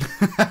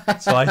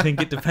 So I think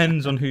it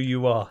depends on who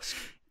you ask.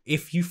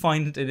 If you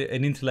find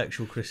an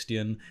intellectual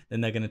Christian,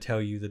 then they're going to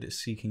tell you that it's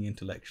seeking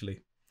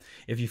intellectually.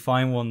 If you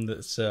find one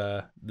that's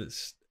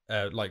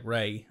like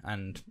Ray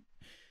and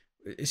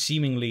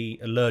seemingly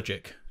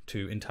allergic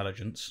to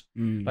intelligence,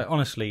 like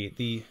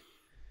honestly,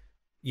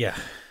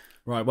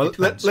 Right. Well,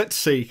 let's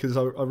see, because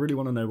I really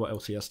want to know what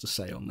else he has to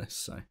say on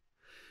this.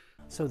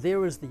 So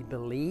there is the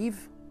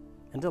believe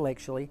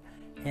intellectually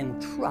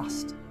and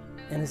trust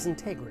in his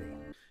integrity.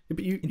 Yeah,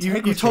 but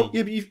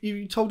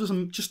you told us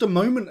just a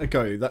moment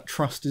ago that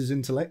trust is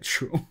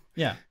intellectual.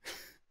 Yeah.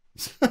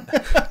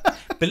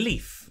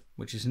 Belief,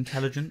 which is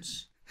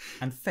intelligence,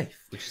 and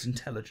faith, which is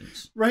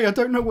intelligence. Ray, I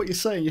don't know what you're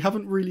saying. You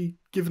haven't really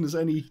given us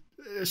any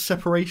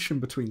separation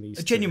between these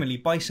two. Genuinely,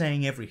 by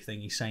saying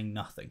everything, he's saying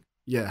nothing.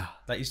 Yeah.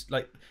 That is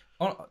like...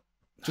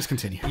 Just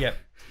continue. Yeah.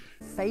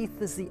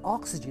 Faith is the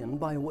oxygen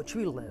by which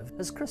we live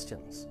as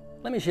Christians.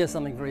 Let me share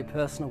something very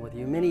personal with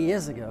you. Many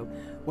years ago,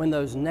 when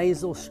those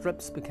nasal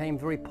strips became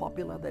very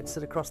popular, they'd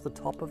sit across the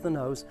top of the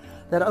nose,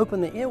 they'd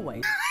open the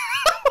airways.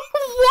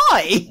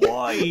 Why?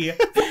 Why?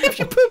 If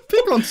you put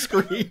pig on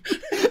screen.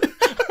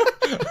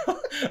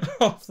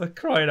 Oh, for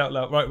crying out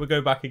loud. Right, we'll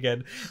go back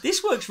again.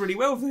 This works really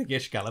well for the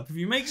Gish Gallop. If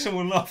you make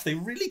someone laugh, they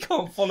really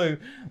can't follow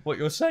what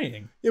you're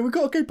saying. Yeah, we've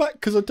got to go back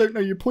because I don't know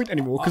your point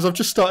anymore because I've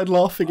just started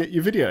laughing at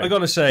your video. I got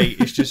to say,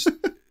 it's just...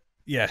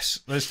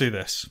 Yes, let's do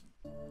this.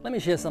 Let me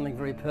share something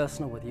very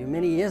personal with you.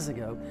 Many years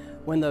ago,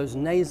 when those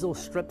nasal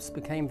strips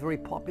became very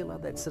popular,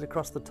 they'd sit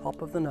across the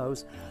top of the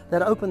nose,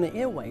 they'd open the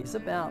airways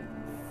about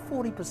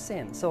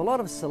 40%. So a lot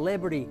of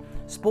celebrity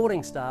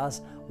sporting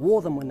stars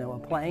wore them when they were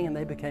playing and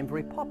they became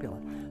very popular.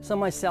 So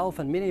myself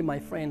and many of my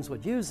friends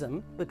would use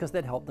them because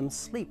they'd help them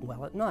sleep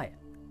well at night.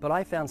 But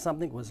I found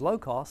something that was low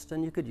cost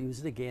and you could use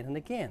it again and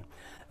again.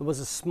 It was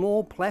a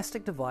small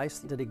plastic device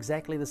that did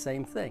exactly the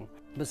same thing.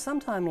 But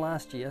sometime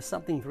last year,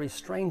 something very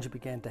strange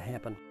began to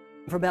happen.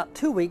 For about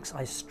 2 weeks,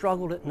 I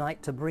struggled at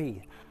night to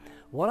breathe.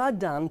 What I'd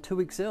done 2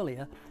 weeks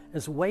earlier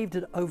is waved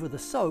it over the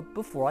soap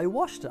before I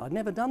washed it. I'd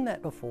never done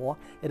that before.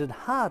 It had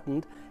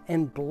hardened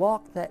and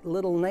blocked that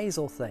little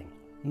nasal thing.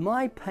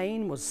 My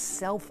pain was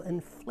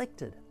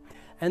self-inflicted.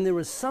 And there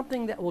is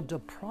something that will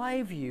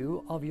deprive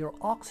you of your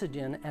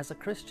oxygen as a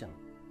Christian.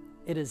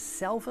 It is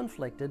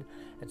self-inflicted,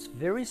 it's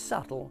very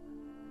subtle,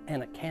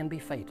 and it can be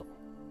fatal.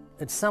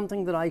 It's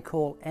something that I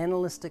call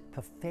analytic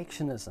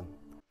perfectionism.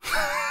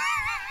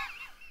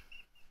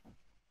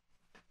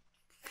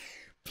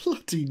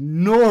 Bloody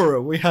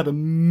Nora, we had a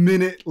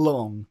minute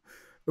long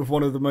of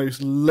one of the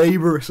most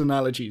laborious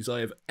analogies I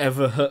have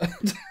ever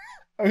heard,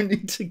 only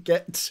to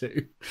get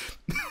to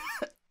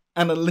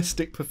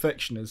analytic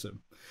perfectionism,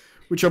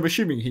 which I'm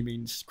assuming he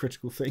means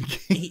critical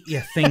thinking.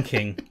 Yeah,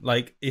 thinking.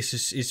 Like,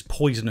 it's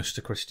poisonous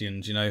to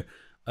Christians, you know.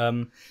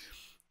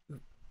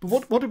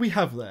 But what did we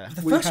have there?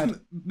 The first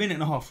minute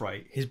and a half,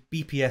 right, his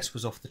BPS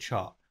was off the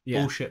chart.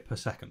 Yeah. Bullshit per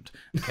second.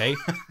 Okay?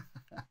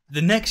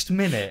 The next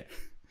minute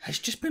has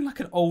just been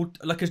like an old,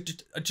 like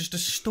just a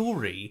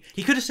story.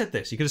 He could have said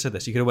this. He could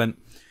have went,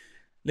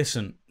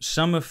 listen,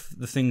 some of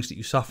the things that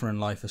you suffer in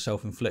life are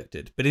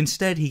self-inflicted. But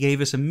instead, he gave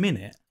us a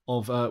minute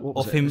of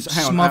him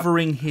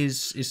smothering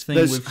his thing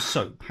with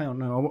soap. Hang on,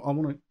 no, I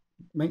want to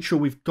make sure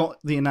we've got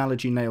the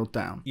analogy nailed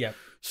down. Yeah.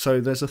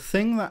 So there's a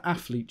thing that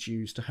athletes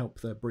use to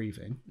help their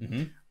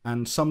breathing,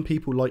 and some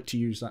people like to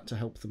use that to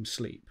help them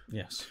sleep.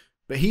 Yes.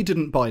 But he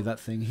didn't buy that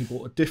thing. He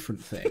bought a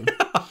different thing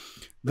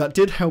that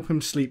did help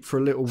him sleep for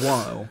a little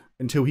while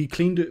until he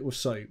cleaned it with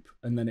soap,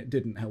 and then it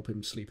didn't help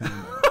him sleep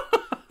anymore.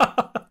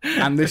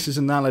 And this is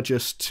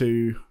analogous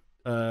to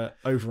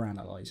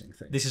overanalyzing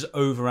things. This is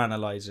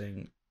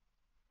overanalyzing.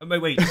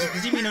 Wait.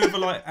 Does he mean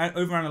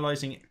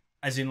overanalyzing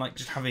as in like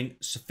just having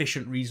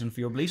sufficient reason for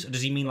your beliefs, or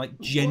does he mean like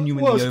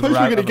genuinely overanalyzing? Well, I suppose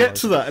we're going to get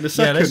to that in a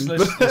second.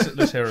 Yeah,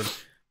 let's hear him.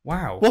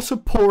 Wow. What a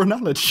poor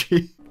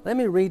analogy. Let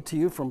me read to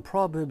you from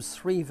Proverbs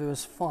 3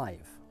 verse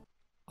 5.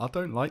 I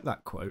don't like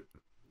that quote.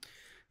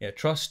 Yeah,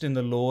 trust in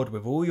the Lord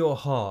with all your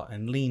heart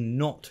and lean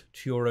not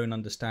to your own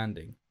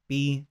understanding.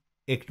 Be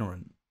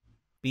ignorant.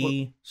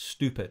 Be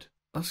stupid.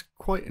 That's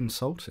quite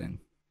insulting.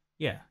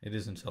 Yeah, it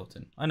is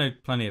insulting. I know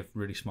plenty of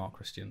really smart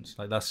Christians.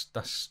 Like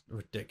that's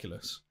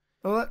ridiculous.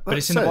 Well, but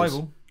it's in the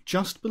Bible.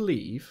 Just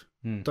believe,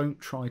 don't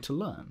try to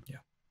learn. Yeah.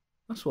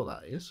 That's what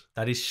that is.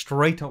 That is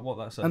straight up what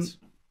that says. And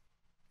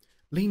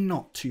lean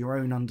not to your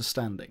own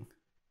understanding.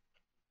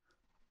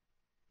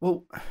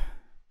 Well,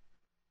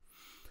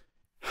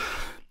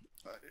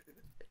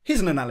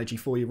 here's an analogy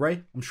for you,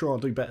 Ray. I'm sure I'll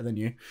do better than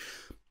you.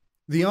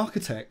 The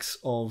architects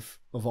of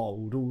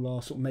old, all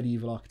our sort of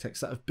medieval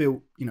architects that have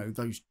built,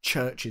 those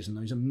churches and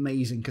those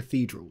amazing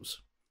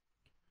cathedrals,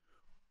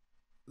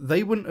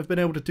 they wouldn't have been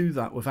able to do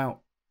that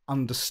without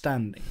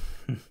understanding.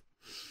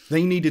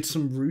 They needed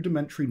some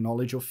rudimentary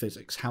knowledge of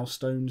physics, how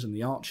stones and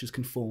the arches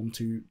can form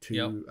to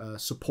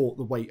support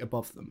the weight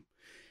above them.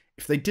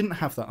 If they didn't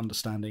have that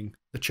understanding,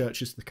 the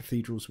churches, the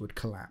cathedrals would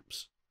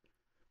collapse.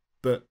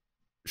 But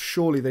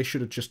surely they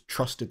should have just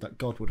trusted that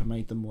God would have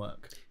made them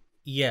work.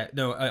 Yeah,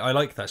 no, I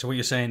like that. So what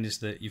you're saying is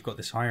that you've got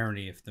this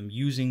irony of them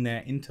using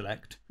their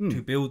intellect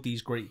to build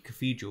these great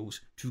cathedrals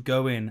to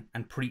go in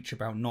and preach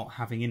about not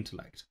having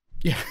intellect.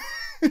 Yeah.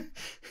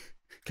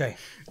 Okay.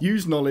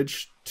 Use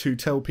knowledge to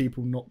tell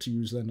people not to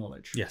use their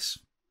knowledge. Yes.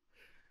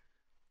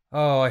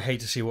 Oh, I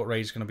hate to see what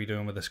Ray's going to be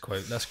doing with this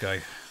quote. Let's go.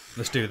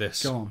 Let's do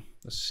this. Go on.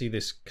 Let's see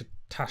this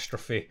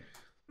catastrophe.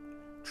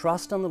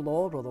 Trust in the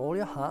Lord with all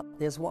your heart.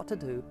 There's what to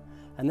do.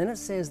 And then it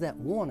says that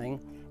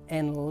warning,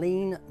 and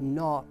lean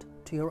not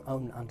to your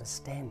own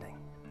understanding.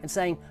 And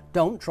saying,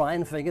 don't try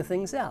and figure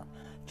things out.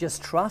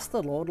 Just trust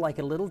the Lord like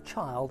a little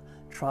child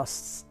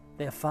trusts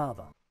their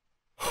father.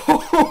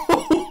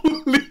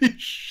 Holy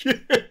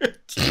shit!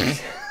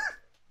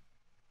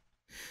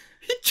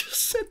 He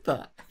just said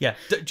that. Yeah,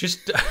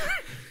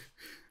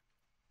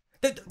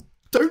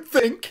 Don't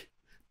think.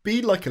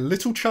 Be like a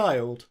little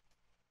child.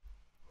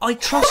 I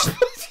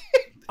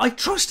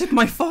trusted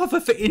my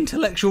father for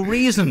intellectual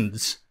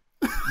reasons,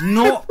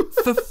 not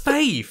for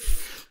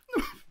faith.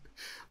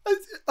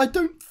 I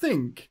don't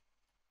think.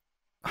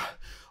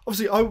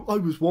 Obviously, I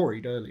was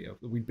worried earlier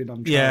that we'd been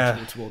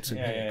uncharitable towards him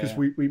because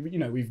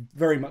we've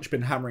very much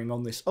been hammering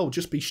on this. Oh,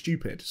 just be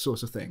stupid,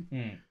 sort of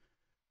thing.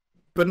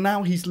 But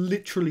now he's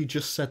literally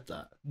just said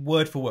that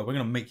word for word. We're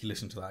going to make you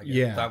listen to that again.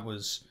 Yeah, that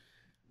was.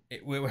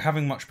 We're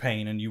having much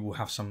pain, and you will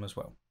have some as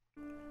well.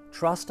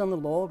 Trust in the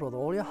Lord with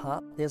all your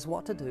heart. There's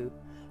what to do,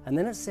 and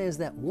then it says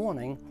that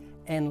warning,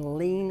 and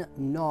lean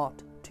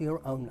not to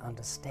your own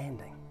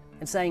understanding.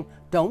 And saying,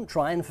 don't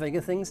try and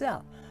figure things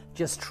out.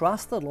 Just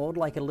trust the Lord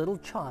like a little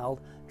child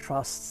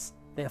trusts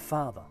their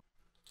father.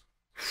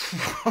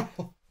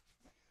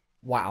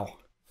 Wow.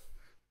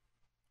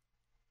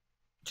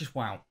 Just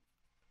wow.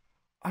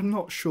 I'm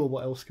not sure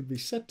what else can be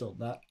said on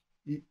that.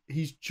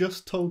 He's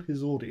just told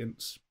his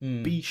audience,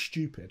 be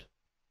stupid.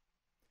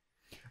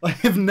 I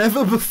have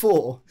never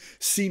before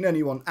seen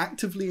anyone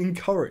actively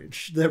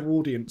encourage their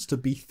audience to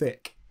be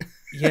thick.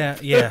 Yeah,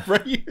 yeah.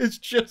 Ray has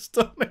just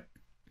done it.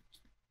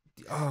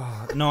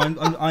 Oh, no,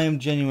 I am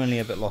genuinely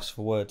a bit lost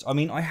for words. I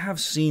mean, I have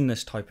seen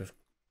this type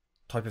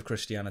of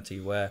Christianity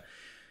where,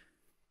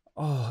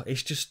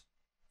 it's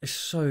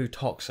so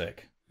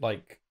toxic.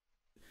 Like,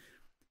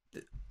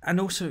 and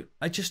also,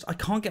 I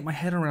can't get my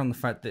head around the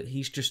fact that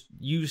he's just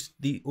used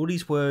all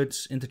these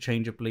words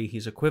interchangeably.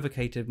 He's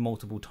equivocated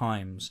multiple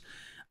times,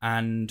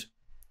 and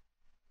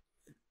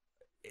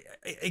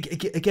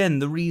again,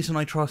 the reason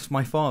I trusted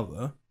my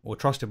father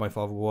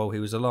while he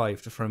was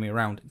alive to throw me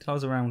around until I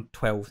was around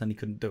 12, then he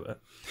couldn't do it,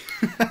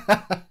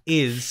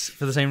 is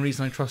for the same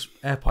reason I trust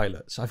air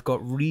pilots. I've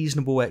got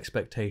reasonable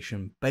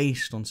expectation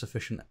based on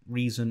sufficient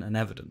reason and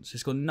evidence.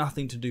 It's got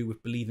nothing to do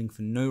with believing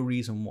for no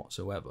reason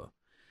whatsoever.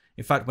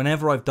 In fact,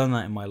 whenever I've done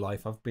that in my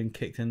life, I've been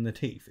kicked in the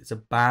teeth. It's a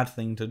bad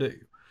thing to do.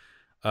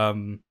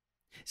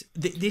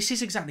 This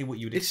is exactly what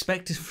you would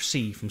expect to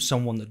see from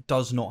someone that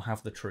does not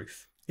have the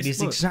truth. It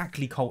is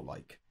exactly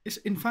cult-like. It's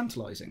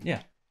infantilizing.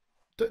 Yeah.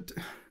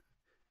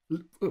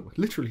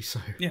 Literally so.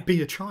 Yeah.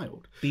 Be a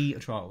child. Be a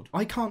child.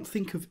 I can't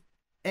think of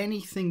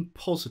anything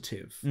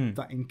positive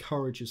that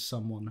encourages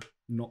someone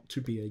not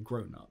to be a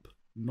grown-up,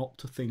 not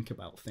to think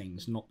about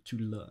things, not to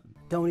learn.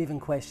 Don't even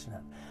question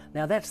it.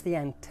 Now that's the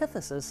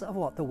antithesis of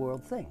what the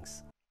world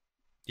thinks.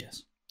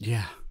 Yes.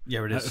 Yeah.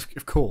 Yeah, it is.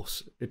 Of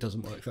course, it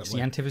doesn't work that way. It's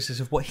the antithesis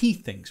of what he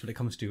thinks when it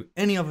comes to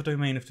any other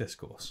domain of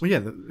discourse. Well, yeah,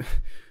 the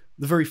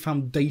very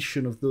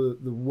foundation of the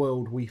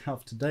world we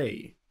have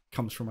today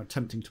comes from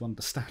attempting to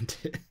understand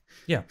it.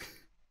 Yeah.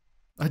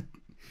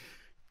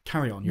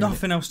 Carry on.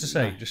 Nothing else to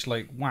say. No. Just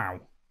like,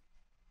 wow.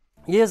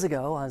 Years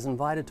ago, I was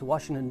invited to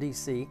Washington,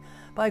 D.C.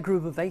 by a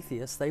group of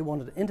atheists. They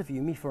wanted to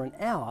interview me for an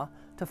hour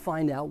to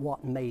find out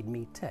what made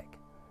me tick.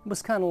 It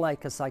was kind of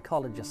like a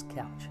psychologist's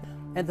couch.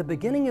 At the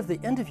beginning of the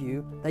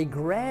interview, they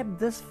grabbed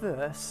this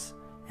verse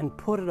and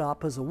put it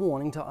up as a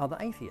warning to other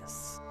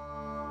atheists.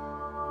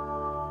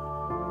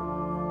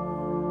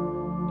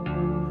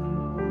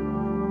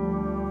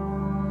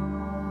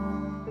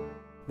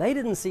 They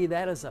didn't see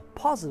that as a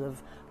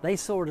positive. They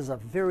saw it as a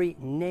very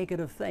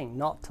negative thing,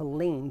 not to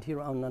lean to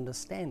your own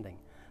understanding.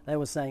 They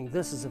were saying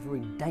this is a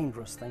very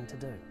dangerous thing to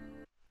do.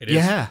 It is.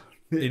 Yeah.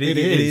 It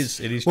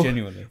is well,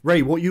 genuinely.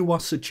 Ray, what you are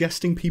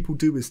suggesting people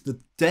do is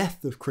the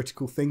death of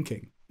critical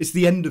thinking. It's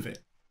the end of it.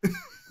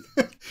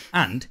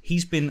 And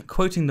he's been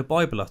quoting the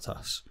Bible at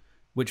us,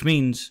 which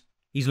means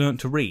he's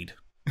learnt to read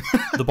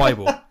the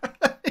Bible.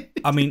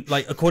 I mean,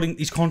 like,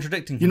 he's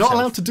contradicting himself. You're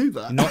not allowed to do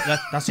that.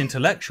 That's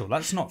intellectual.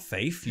 That's not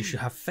faith. You should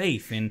have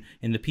faith in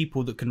the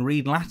people that can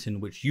read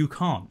Latin, which you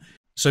can't.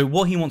 So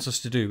what he wants us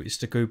to do is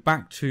to go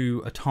back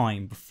to a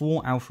time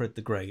before Alfred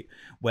the Great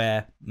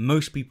where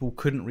most people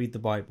couldn't read the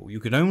Bible. You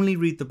could only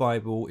read the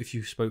Bible if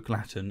you spoke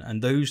Latin,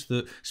 and those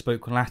that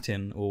spoke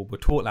Latin or were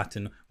taught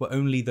Latin were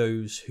only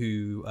those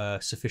who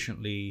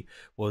sufficiently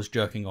was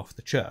jerking off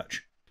the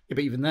church. Yeah,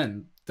 but even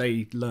then,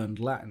 they learned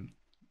Latin.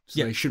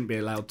 So they shouldn't be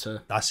allowed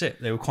to... That's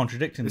it. They were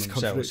contradicting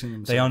themselves.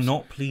 They are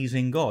not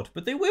pleasing God,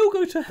 but they will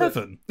go to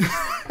heaven.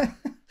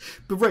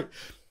 But right...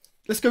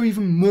 Let's go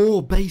even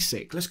more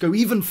basic. Let's go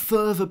even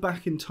further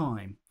back in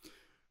time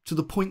to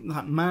the point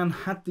that man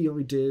had the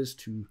ideas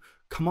to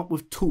come up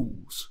with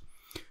tools.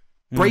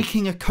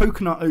 Breaking a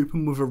coconut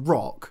open with a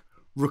rock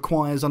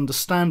requires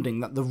understanding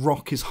that the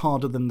rock is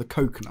harder than the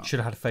coconut. Should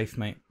have had faith,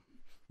 mate.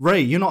 Ray,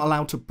 you're not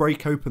allowed to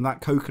break open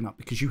that coconut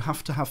because you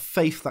have to have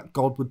faith that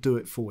God would do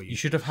it for you. You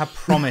should have had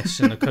promise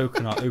in the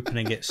coconut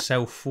opening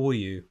itself for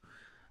you.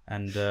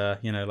 And,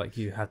 like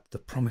you had the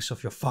promise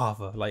of your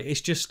father. Like,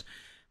 it's just...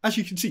 As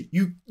you can see,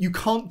 you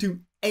can't do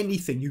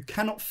anything. You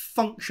cannot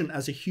function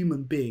as a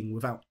human being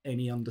without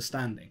any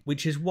understanding.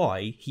 Which is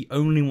why he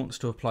only wants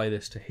to apply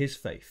this to his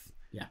faith.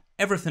 Yeah.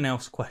 Everything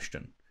else,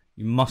 question.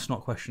 You must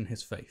not question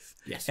his faith.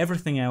 Yes.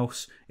 Everything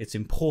else, it's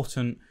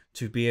important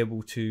to be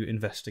able to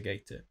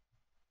investigate it.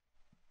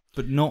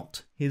 But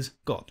not his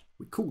God.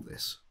 We call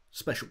this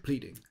special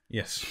pleading.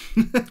 Yes,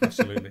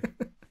 absolutely.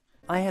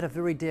 I had a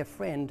very dear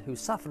friend who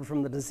suffered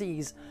from the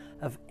disease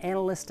of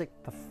analytic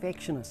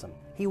perfectionism.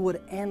 He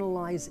would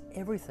analyze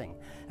everything.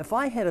 If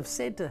I had have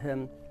said to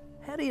him,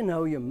 how do you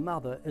know your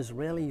mother is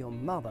really your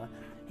mother?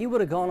 He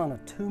would have gone on a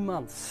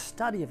 2-month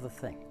study of the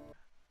thing.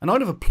 And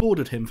I'd have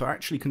applauded him for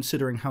actually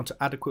considering how to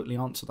adequately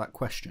answer that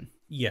question.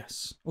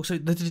 Yes. Also,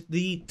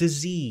 the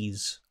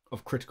disease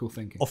of critical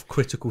thinking.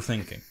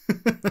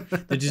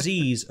 The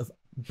disease of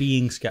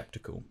being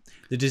skeptical.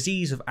 The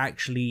disease of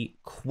actually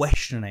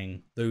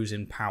questioning those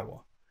in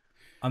power.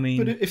 I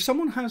mean... But if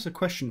someone has a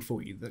question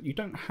for you that you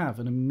don't have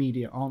an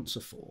immediate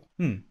answer for,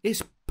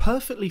 it's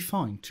perfectly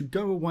fine to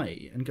go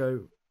away and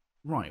go,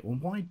 right, well,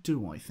 why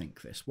do I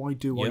think this? Why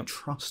do I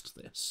trust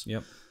this?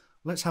 Yep.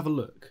 Let's have a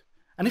look.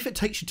 And if it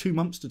takes you 2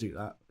 months to do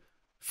that,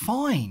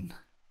 fine.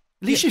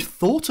 At least you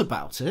thought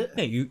about it.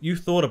 Yeah, you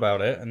thought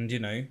about it, and,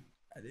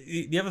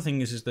 the other thing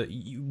is that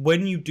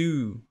when you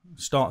do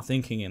start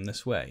thinking in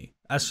this way,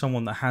 as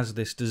someone that has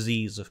this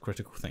disease of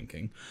critical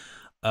thinking,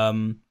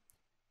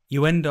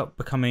 you end up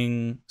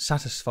becoming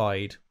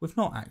satisfied with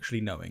not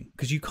actually knowing.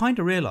 Because you kind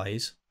of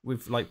realise,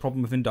 with like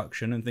problem of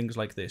induction and things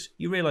like this,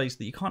 you realise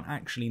that you can't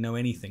actually know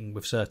anything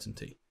with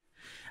certainty.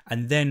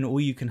 And then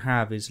all you can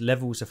have is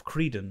levels of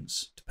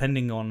credence,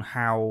 depending on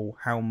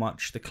how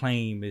much the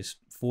claim is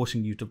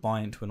forcing you to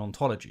buy into an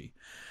ontology.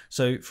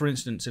 So, for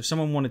instance, if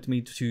someone wanted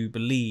me to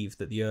believe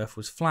that the Earth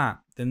was flat,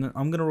 then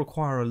I'm going to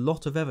require a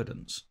lot of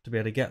evidence to be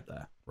able to get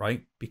there,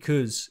 right?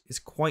 Because it's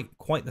quite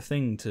the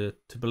thing to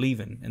believe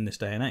in this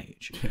day and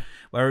age. Yeah.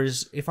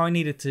 Whereas if I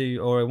needed to,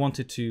 or I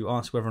wanted to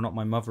ask whether or not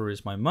my mother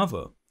is my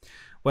mother,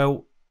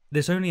 well,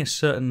 there's only a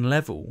certain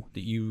level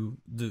that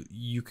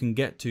you can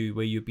get to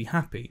where you'd be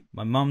happy.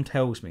 My mum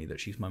tells me that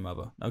she's my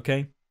mother.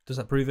 Okay, does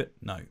that prove it?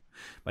 No.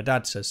 My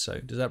dad says so.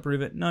 Does that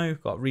prove it? No.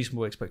 Got a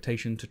reasonable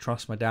expectation to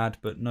trust my dad,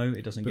 but no,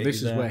 it doesn't get you there. But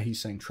this is where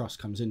he's saying trust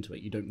comes into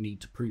it. You don't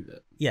need to prove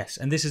it. Yes,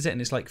 and this is it, and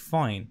it's like,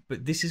 fine.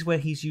 But this is where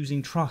he's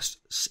using trust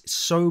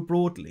so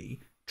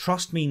broadly.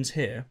 Trust means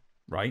here,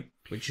 right?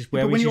 Which is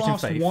where but we're when you using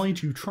ask faith. Why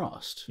do you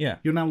trust? Yeah.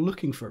 You're now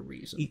looking for a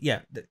reason.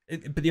 Yeah.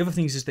 But the other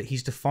thing is that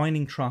he's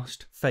defining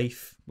trust,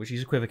 faith, which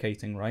he's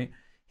equivocating, right?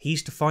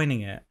 He's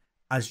defining it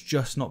as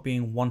just not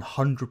being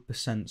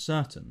 100%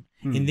 certain.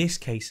 In this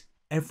case,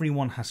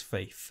 everyone has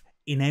faith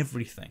in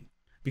everything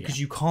because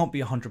you can't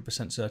be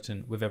 100%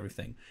 certain with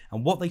everything.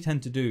 And what they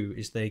tend to do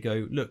is they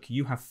go, look,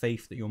 you have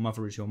faith that your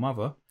mother is your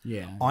mother.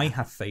 Yeah. I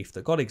have faith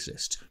that God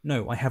exists.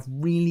 No, I have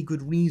really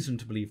good reason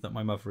to believe that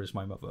my mother is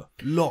my mother.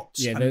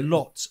 Lots and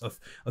lots of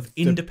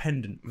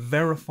independent,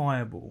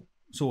 verifiable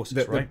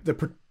sources, right?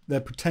 They're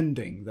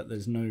pretending that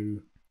there's no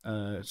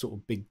sort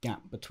of big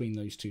gap between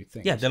those two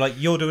things. Yeah, they're like,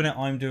 you're doing it,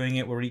 I'm doing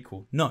it, we're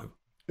equal. No.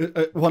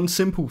 One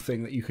simple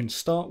thing that you can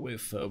start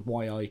with for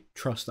why I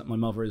trust that my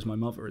mother is my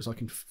mother is I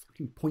can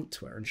fucking point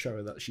to her and show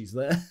her that she's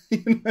there.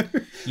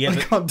 Yeah, I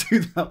can't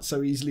do that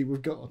so easily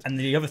with God. And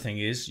the other thing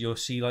is you'll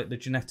see like the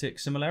genetic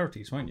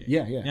similarities, won't you?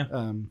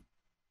 Yeah.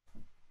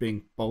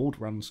 Being bald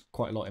runs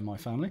quite a lot in my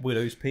family.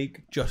 Widow's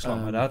peak, just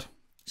like my dad.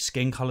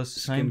 Skin colour's the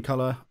same. Skin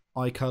colour,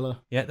 eye colour.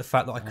 Yeah, the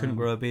fact that I couldn't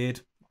grow a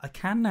beard. I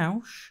can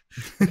now.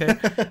 Okay.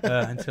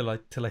 Until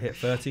I hit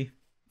 30.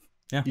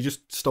 Yeah. You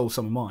just stole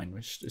some of mine,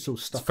 which it's all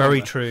stuff. It's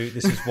very true.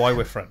 This is why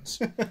we're friends.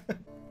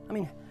 I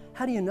mean,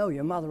 how do you know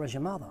your mother is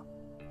your mother?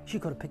 She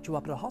could have picked you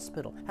up at a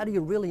hospital. How do you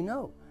really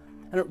know?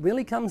 And it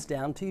really comes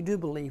down to you do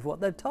believe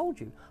what they've told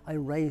you. I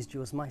raised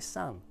you as my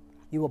son.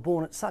 You were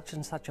born at such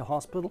and such a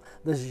hospital.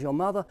 This is your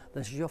mother.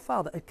 This is your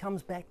father. It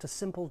comes back to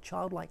simple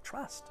childlike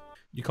trust.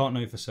 You can't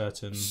know for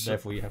certain,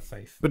 therefore you have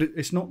faith. But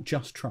it's not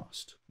just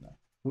trust. No.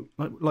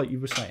 Like you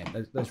were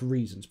saying, there's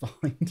reasons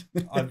behind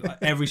it.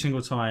 Every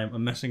single time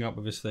I'm messing up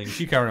with this thing.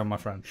 You carry on, my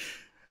friend.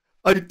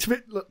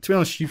 To be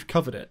honest, you've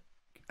covered it.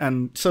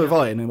 And so have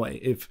I, in a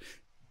way.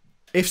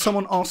 If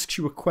someone asks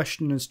you a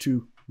question as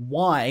to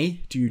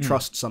why do you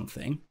trust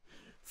something,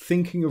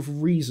 thinking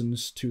of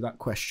reasons to that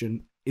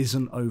question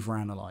isn't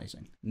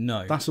overanalyzing.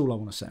 No. That's all I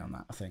want to say on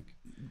that, I think.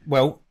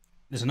 Well,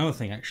 there's another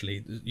thing,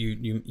 actually.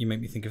 You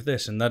make me think of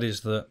this, and that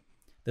is that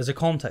there's a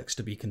context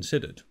to be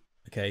considered.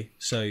 Okay?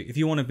 So if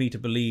you wanted me to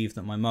believe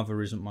that my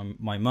mother isn't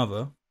my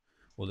mother,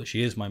 or that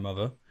she is my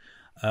mother,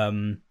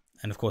 and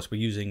of course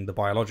we're using the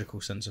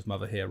biological sense of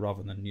mother here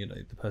rather than,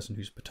 the person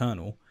who's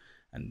paternal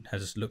and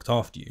has looked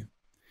after you.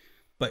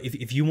 But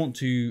if you want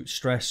to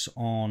stress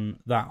on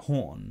that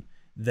horn,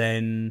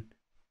 then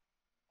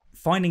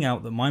finding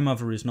out that my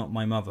mother is not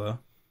my mother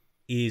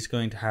is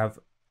going to have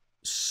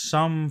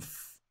some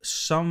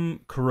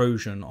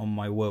corrosion on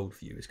my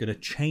worldview. It's going to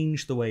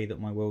change the way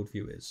that my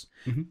worldview is,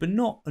 but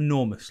not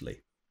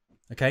enormously.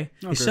 Okay,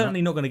 it's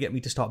certainly not going to get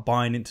me to start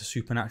buying into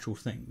supernatural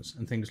things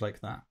and things like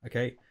that.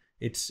 Okay,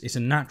 it's a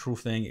natural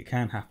thing. It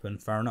can happen.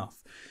 Fair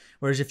enough.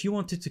 Whereas if you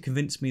wanted to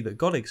convince me that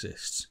God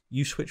exists,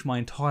 you switch my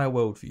entire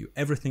worldview,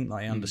 everything that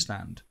I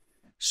understand.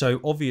 So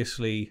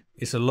obviously,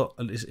 it's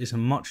a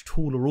much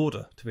taller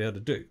order to be able to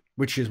do.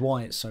 Which is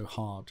why it's so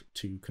hard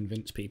to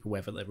convince people,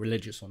 whether they're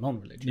religious or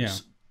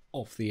non-religious,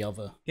 of the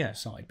other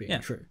side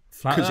being true.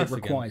 Because it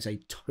requires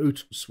a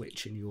total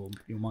switch in your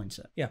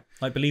mindset. Yeah,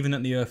 like believing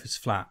that the Earth is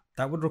flat.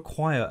 That would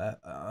require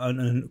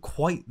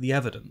quite the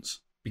evidence,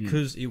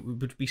 because it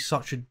would be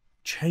such a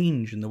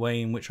change in the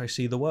way in which I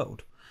see the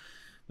world.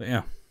 But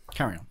yeah.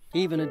 Carry on.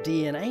 Even a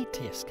DNA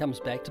test comes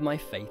back to my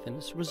faith in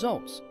its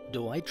results.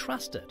 Do I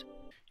trust it?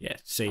 Yeah,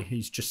 see,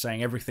 he's just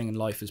saying everything in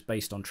life is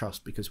based on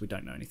trust because we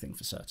don't know anything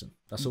for certain.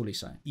 That's all he's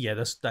saying. Yeah,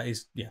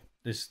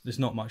 there's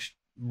not much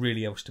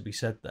really else to be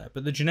said there.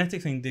 But the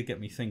genetic thing did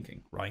get me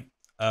thinking, right?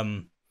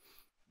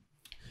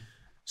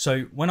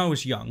 So when I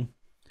was young,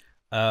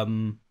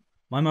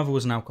 my mother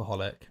was an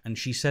alcoholic, and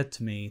she said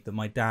to me that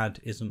my dad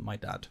isn't my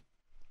dad,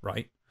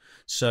 right?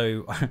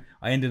 So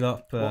I ended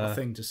up... what a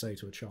thing to say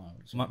to a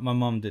child. My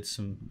mum did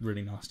some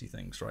really nasty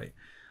things, right?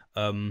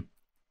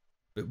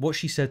 But what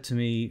she said to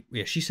me...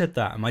 Yeah, she said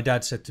that, and my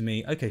dad said to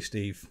me, okay,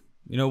 Steve,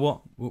 you know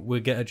what?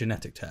 We'll get a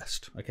genetic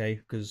test, okay?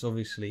 Because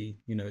obviously,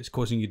 it's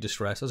causing you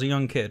distress. As a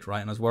young kid,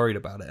 right? And I was worried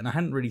about it. And I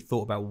hadn't really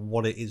thought about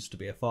what it is to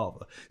be a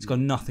father. It's got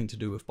nothing to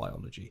do with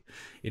biology.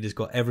 It has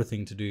got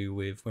everything to do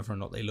with whether or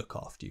not they look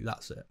after you.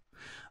 That's it.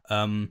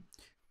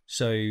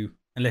 So...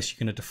 unless you're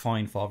going to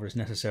define father as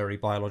necessary,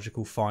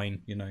 biological,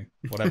 fine,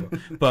 whatever.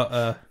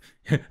 But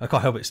I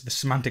can't help it. It's the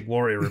semantic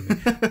warrior in me.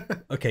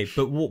 Okay,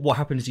 but what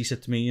happened is he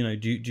said to me,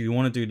 do you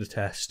want to do the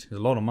test? There's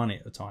a lot of money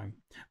at the time.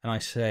 And I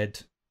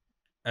said,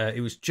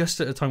 it was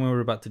just at the time we were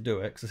about to do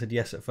it, because I said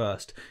yes at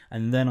first.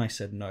 And then I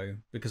said no,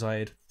 because I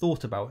had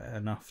thought about it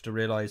enough to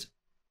realise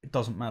it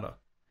doesn't matter.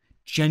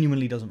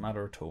 Genuinely doesn't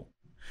matter at all.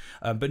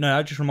 But no,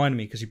 that just reminded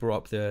me, because you brought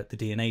up the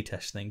DNA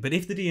test thing. But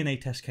if the DNA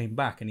test came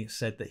back and it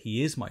said that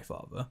he is my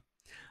father...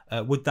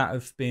 would that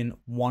have been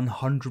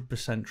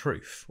 100%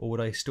 truth, or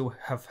would I still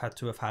have had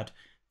to have had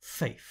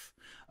faith?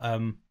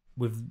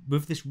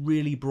 With this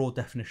really broad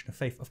definition of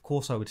faith, of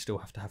course I would still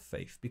have to have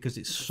faith, because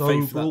it's so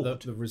faith broad. that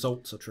the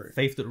results are true.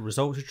 Faith that the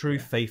results are true.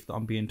 Faith that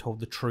I'm being told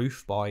the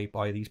truth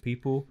by these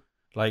people.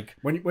 Like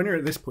when you're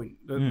at this point,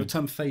 the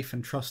term faith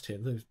and trust here,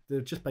 they're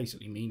just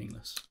basically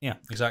meaningless. Yeah,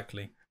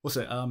 exactly. What's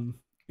it?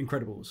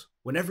 Incredibles.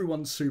 When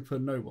everyone's super,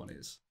 no one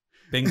is.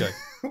 Bingo.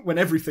 When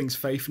everything's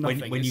faith,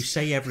 nothing when is. you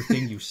say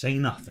everything, you say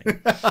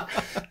nothing.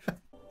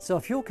 So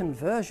if your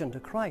conversion to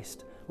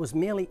Christ was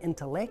merely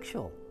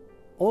intellectual,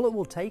 all it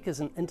will take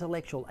is an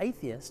intellectual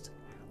atheist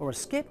or a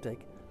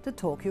skeptic to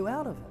talk you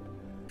out of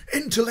it.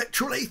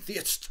 Intellectual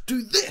atheists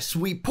do this.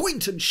 We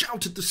point and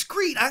shout at the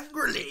screen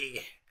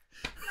angrily.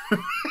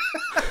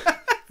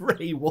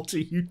 Ray, what are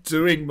you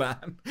doing,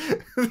 man?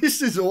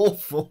 This is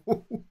awful.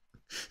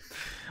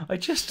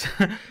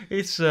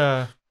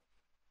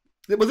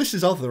 Well, this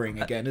is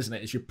othering again, isn't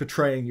it? It's you're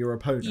betraying your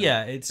opponent.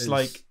 Yeah, it's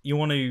like you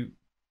want to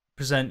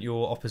present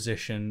your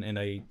opposition in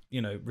a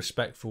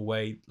respectful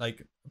way.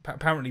 Like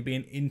apparently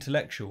being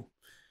intellectual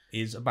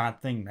is a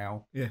bad thing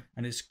now. Yeah,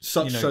 and it's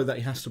such so that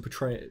he has to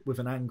portray it with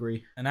an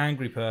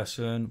angry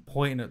person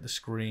pointing at the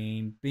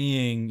screen,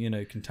 being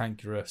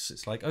cantankerous.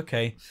 It's like,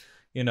 okay,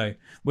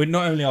 we're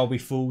not only are we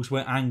fools,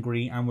 we're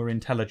angry and we're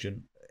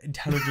intelligent.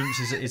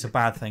 Intelligence is a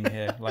bad thing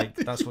here. Like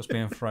that's what's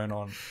being thrown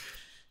on.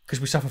 Because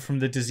we suffer from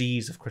the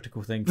disease of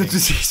critical thinking. The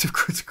disease of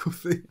critical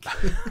thinking.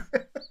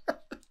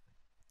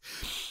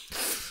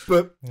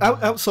 But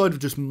outside of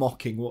just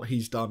mocking what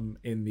he's done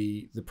in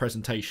the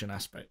presentation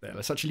aspect there,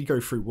 let's actually go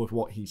through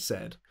what he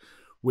said,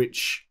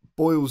 which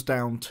boils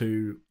down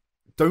to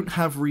don't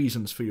have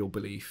reasons for your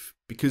belief,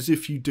 because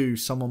if you do,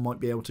 someone might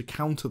be able to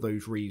counter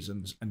those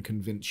reasons and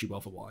convince you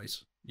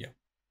otherwise. Yeah.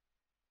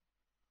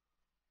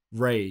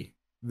 Ray,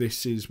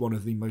 this is one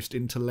of the most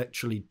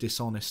intellectually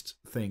dishonest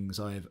things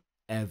I have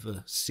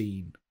ever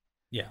seen.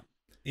 Yeah,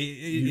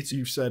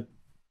 you've said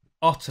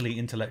utterly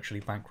intellectually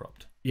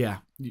bankrupt. Yeah,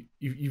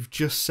 you've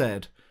just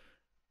said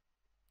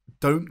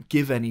don't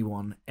give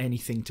anyone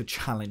anything to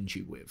challenge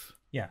you with.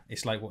 Yeah,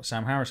 it's like what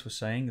Sam Harris was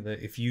saying,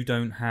 that if you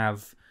don't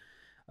have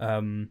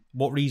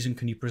What reason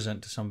can you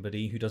present to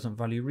somebody who doesn't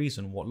value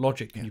reason? What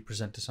logic can you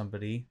present to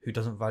somebody who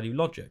doesn't value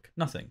logic?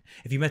 Nothing.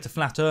 If you met a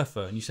flat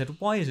earther and you said,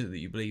 why is it that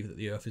you believe that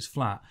the earth is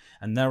flat?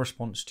 And their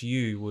response to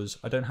you was,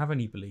 I don't have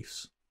any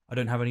beliefs. I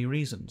don't have any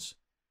reasons.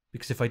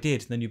 Because if I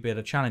did, then you'd be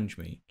able to challenge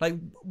me. Like,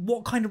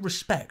 what kind of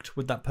respect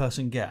would that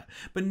person get?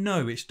 But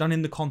no, it's done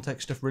in the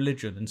context of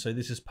religion, and so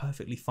this is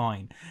perfectly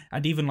fine.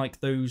 And even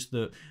like those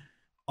that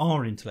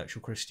are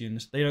intellectual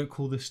Christians, they don't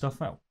call this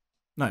stuff out.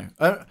 No.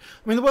 I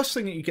mean, the worst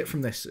thing that you get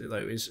from this, though,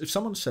 is if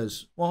someone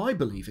says, well, I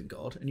believe in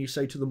God, and you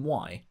say to them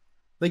why,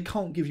 they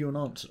can't give you an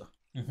answer.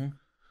 Mm-hmm.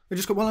 They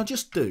just go, well, I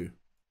just do.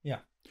 Yeah.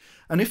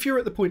 And if you're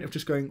at the point of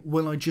just going,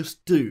 well, I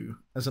just do,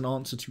 as an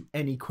answer to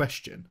any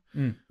question,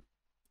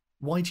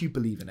 why do you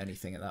believe in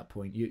anything at that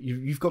point?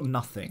 You've got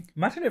nothing.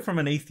 Imagine it from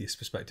an atheist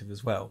perspective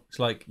as well. It's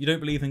like, you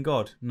don't believe in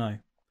God? No.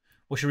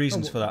 What's your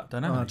reasons for that?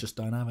 Don't have any. I just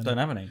don't have any. Don't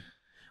have any.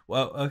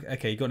 Well,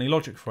 okay, you got any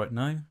logic for it?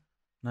 No.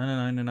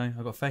 No.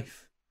 I've got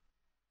faith.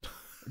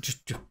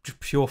 Just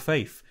pure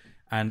faith.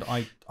 And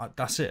I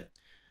that's it.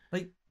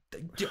 Like,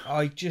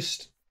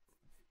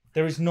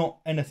 there is not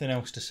anything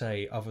else to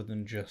say other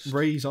than just...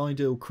 Ray's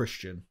ideal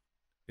Christian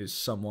is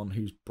someone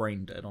who's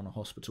brain dead on a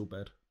hospital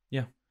bed.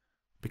 Yeah.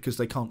 Because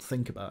they can't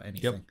think about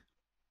anything. Yep.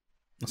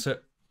 That's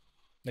it.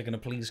 They're going to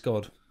please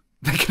God.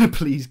 They're going to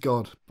please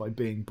God by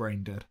being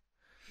brain dead.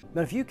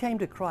 But if you came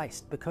to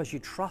Christ because you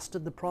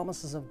trusted the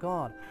promises of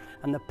God,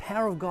 and the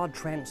power of God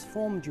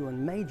transformed you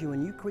and made you a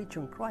new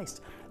creature in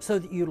Christ, so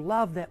that you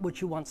love that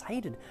which you once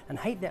hated and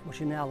hate that which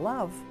you now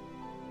love,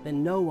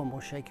 then no one will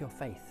shake your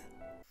faith.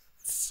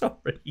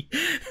 Sorry.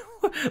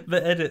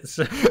 The edits.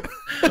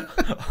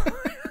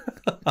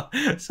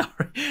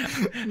 Sorry.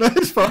 No,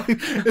 it's fine.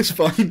 It's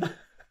fine.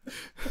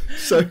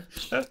 So,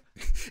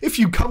 if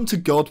you come to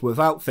God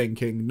without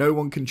thinking, no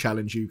one can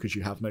challenge you because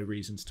you have no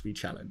reasons to be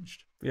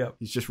challenged. Yeah,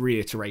 he's just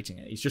reiterating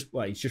it. He's just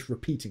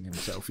repeating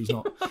himself. He's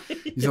not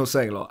he's not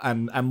saying a lot,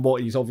 and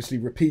what he's obviously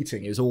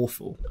repeating is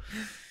awful.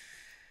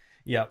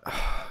 Yeah.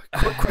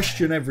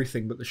 Question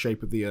everything but the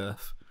shape of the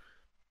earth.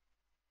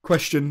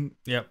 Question.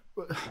 Yep.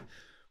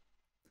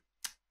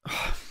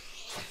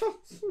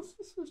 This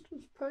is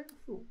just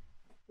painful.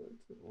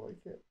 Like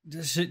it.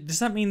 Does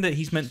that mean that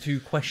he's meant to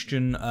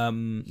question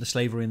the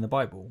slavery in the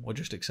Bible, or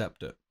just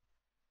accept it?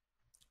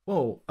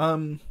 Well,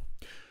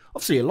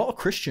 obviously, a lot of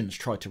Christians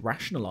try to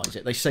rationalise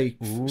it. They say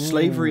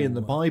slavery in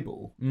the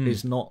Bible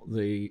is not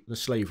the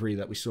slavery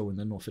that we saw in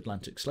the North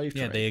Atlantic slave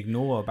trade. Yeah, they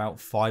ignore about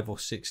 5 or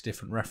 6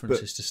 different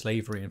references to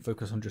slavery and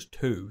focus on just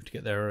 2 to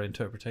get their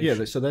interpretation.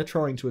 Yeah, so they're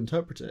trying to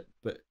interpret it,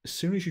 but as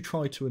soon as you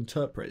try to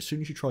interpret, as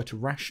soon as you try to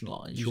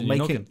rationalise,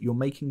 you're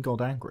making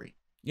God angry.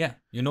 Yeah,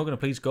 you're not going to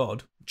please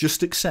God.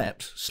 Just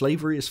accept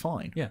slavery is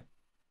fine. Yeah,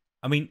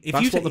 I mean,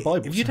 if you take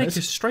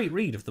a straight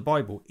read of the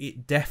Bible,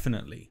 it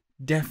definitely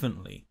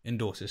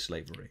endorses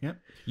slavery. Yep.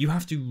 You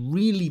have to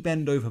really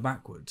bend over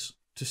backwards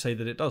to say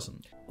that it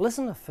doesn't.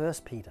 Listen to 1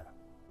 Peter.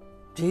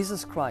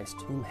 Jesus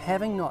Christ, whom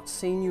having not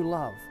seen you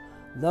love,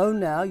 though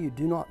now you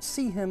do not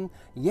see him,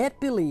 yet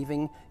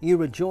believing, you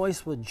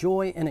rejoice with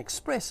joy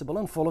inexpressible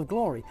and full of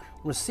glory,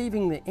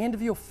 receiving the end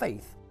of your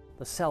faith,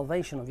 the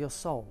salvation of your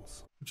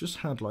souls. I just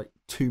had like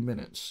 2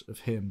 minutes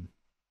of him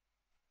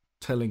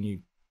telling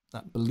you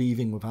that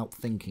believing without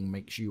thinking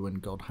makes you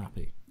and God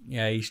happy.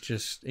 Yeah, he's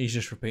just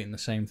repeating the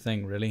same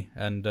thing, really.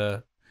 And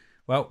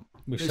well,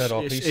 we've said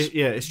our piece.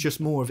 It's just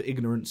more of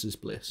ignorance is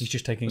bliss. He's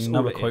just taking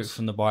another quote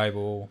from the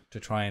Bible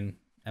to try and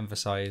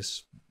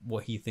emphasize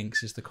what he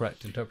thinks is the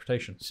correct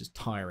interpretation. This is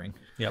tiring.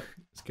 Yep.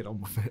 Let's get on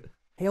with it.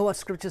 Hear what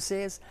Scripture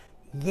says?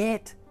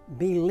 Yet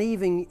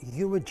believing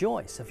you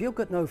rejoice. If you've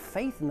got no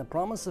faith in the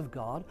promise of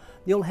God,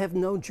 you'll have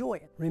no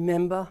joy.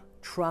 Remember,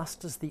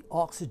 trust is the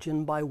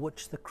oxygen by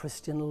which the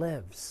Christian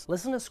lives.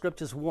 Listen to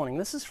Scripture's warning.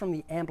 This is from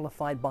the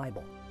Amplified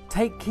Bible.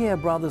 Take care,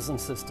 brothers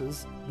and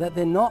sisters, that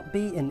there not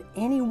be in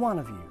any one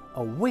of you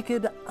a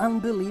wicked,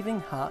 unbelieving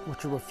heart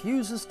which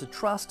refuses to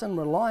trust and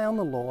rely on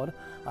the Lord,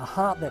 a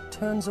heart that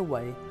turns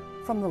away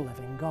from the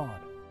living God.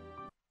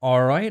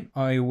 All right,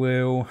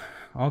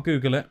 I'll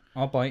Google it.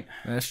 I'll bite.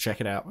 Let's check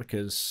it out,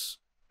 because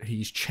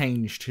he's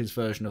changed his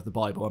version of the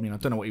Bible. I mean, I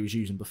don't know what he was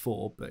using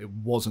before, but it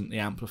wasn't the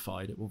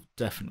Amplified. It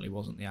definitely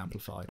wasn't the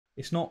Amplified.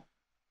 It's not.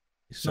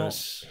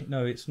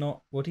 No, it's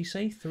not. What did he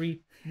say?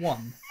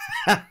 3:1.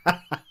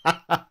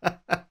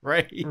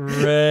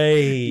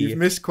 Ray. You've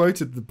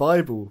misquoted the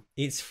Bible.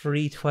 It's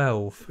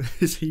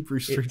 3:12. It's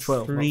Hebrews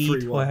 3:12.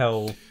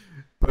 3:12.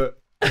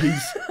 But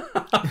he's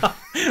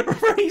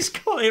Ray's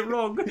got it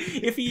wrong.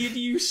 If he had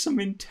used some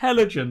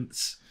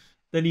intelligence,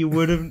 then he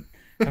wouldn't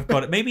have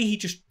got it. Maybe he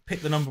just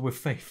picked the number with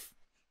faith.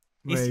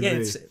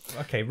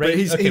 Okay,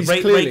 Ray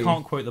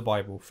can't quote the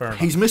Bible. Fair enough.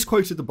 He's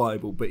misquoted the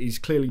Bible, but he's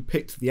clearly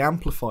picked the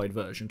Amplified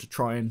version to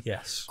try and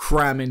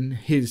cram in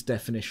his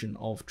definition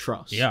of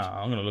trust. Yeah,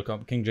 I'm going to look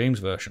up King James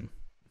Version.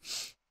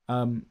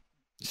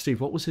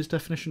 Steve, what was his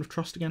definition of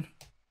trust again?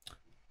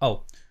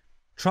 Oh,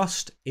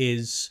 faith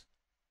is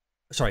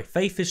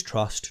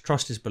trust,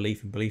 trust is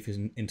belief, and belief is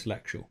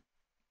intellectual.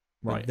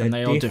 Right, and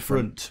they are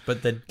different.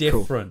 But they're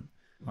different.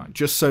 Cool. Right,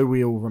 just so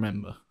we all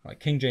remember. Right,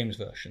 King James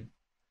Version.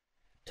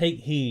 Take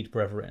heed,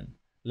 brethren,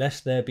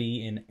 lest there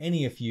be in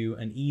any of you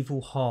an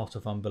evil heart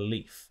of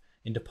unbelief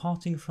in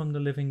departing from the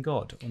living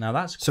God. Now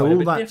that's quite a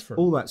bit different.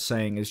 All that's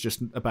saying is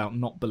just about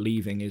not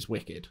believing is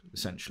wicked,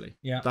 essentially.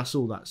 Yeah. That's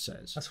all that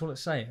says. That's all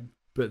it's saying.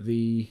 But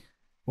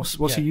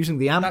what's he using?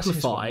 The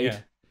Amplified. Yeah.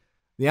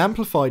 The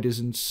Amplified is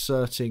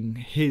inserting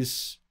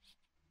his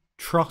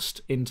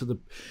trust into the...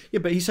 Yeah,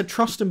 but he said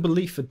trust and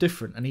belief are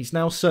different, and he's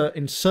now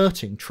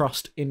inserting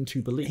trust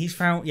into belief.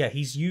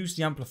 He's used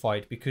the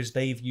Amplified because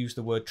they've used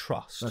the word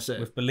trust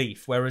with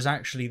belief, whereas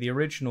actually the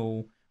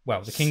original...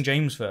 Well, the King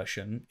James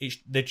Version,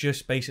 they're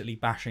just basically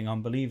bashing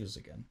unbelievers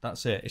again.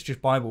 That's it. It's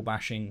just Bible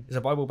bashing. It's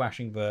a Bible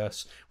bashing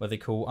verse where they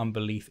call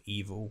unbelief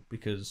evil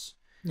because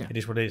it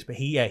is what it is. But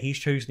he's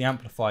chosen the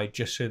Amplified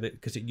just so that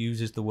because it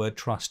uses the word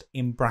trust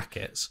in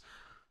brackets.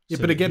 Yeah,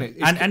 so but again,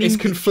 it's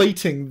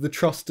conflating the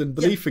trust and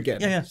belief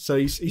again. Yeah. So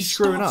he's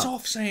screwing up. He starts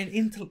off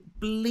saying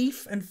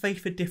belief and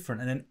faith are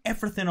different, and then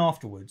everything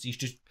afterwards, he's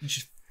just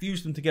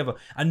fused them together.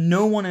 And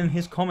no one in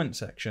his comment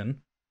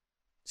section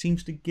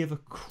seems to give a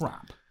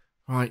crap.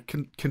 Right,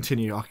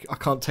 continue. I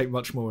can't take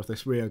much more of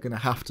this. We are going to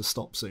have to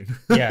stop soon.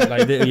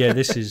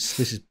 This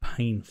is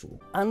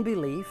painful.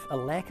 Unbelief, a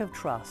lack of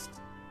trust,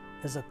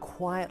 is a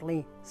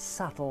quietly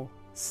subtle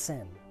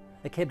sin.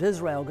 It kept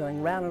Israel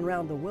going round and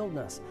round the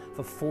wilderness.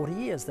 For 40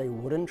 years they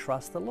wouldn't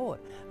trust the Lord.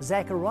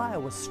 Zechariah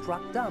was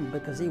struck dumb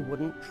because he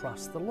wouldn't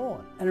trust the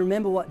Lord. And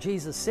remember what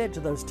Jesus said to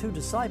those 2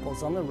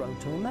 disciples on the road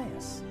to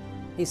Emmaus.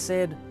 He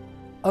said,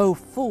 "O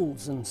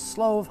fools and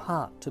slow of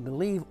heart to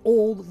believe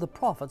all that the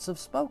prophets have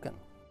spoken."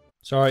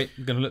 Sorry,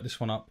 I'm going to look this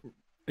one up.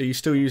 Are you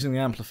still using the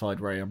Amplified,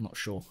 Ray? I'm not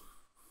sure.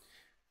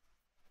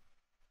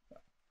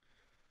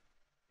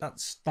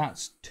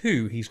 That's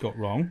 2 he's got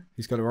wrong.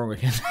 He's got it wrong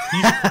again.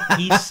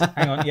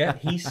 Hang on, yeah.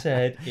 He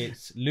said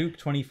it's Luke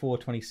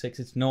 24:26.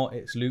 It's not.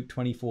 It's Luke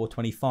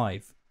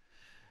 24:25.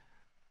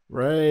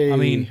 Ray. I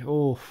mean,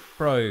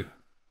 bro.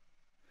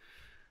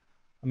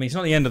 I mean, it's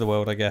not the end of the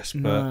world, I guess,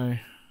 but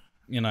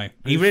no.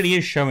 He really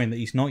is showing that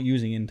he's not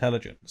using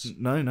intelligence.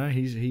 No,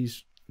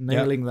 he's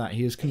nailing that.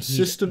 He is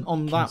consistent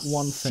on that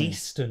one thing.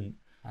 Consistent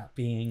at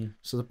being...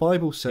 So the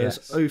Bible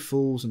says, "O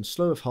fools and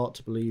slow of heart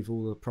to believe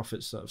all the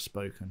prophets that have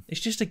spoken." It's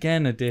just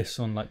again a diss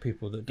on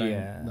people that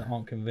that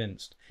aren't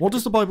convinced. What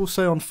does the Bible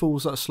say on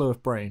fools that are slow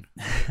of brain?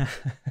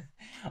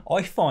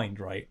 I find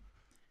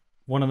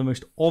one of the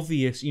most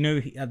obvious.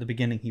 At the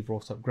beginning he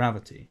brought up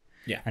gravity.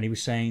 Yeah, and he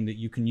was saying that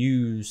you can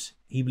use.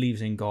 He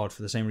believes in God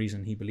for the same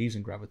reason he believes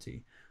in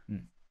gravity.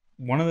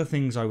 One of the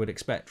things I would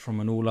expect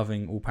from an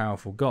all-loving,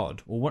 all-powerful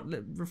God, or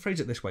rephrase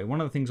it this way, one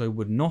of the things I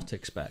would not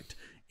expect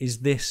is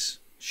this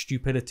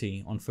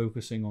stupidity on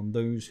focusing on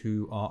those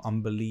who are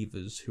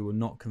unbelievers, who are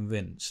not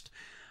convinced.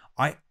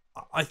 I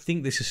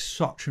think this is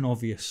such an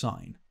obvious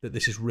sign that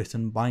this is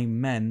written by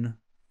men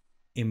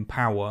in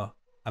power,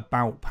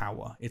 about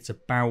power. It's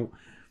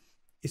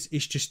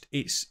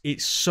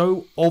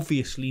so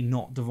obviously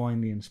not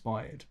divinely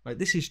inspired.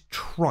 This is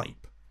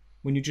tripe.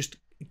 When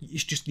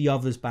it's just the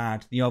other's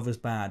bad, the other's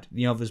bad,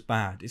 the other's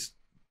bad.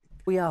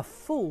 We are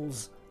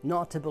fools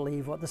not to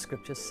believe what the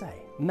scriptures say.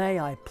 May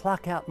I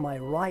pluck out my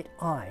right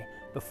eye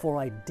before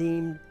I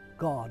deem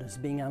God as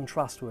being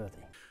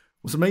untrustworthy.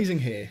 What's amazing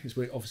here is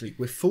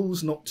we're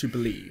fools not to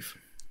believe,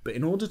 but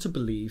in order to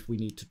believe, we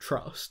need to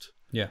trust.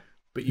 Yeah.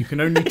 But you can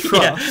only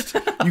trust.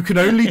 You can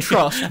only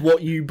trust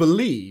what you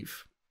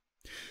believe.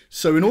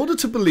 So in order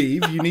to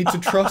believe, you need to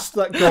trust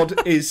that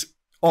God is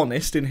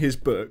honest in his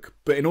book,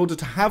 but in order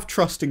to have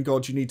trust in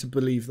God, you need to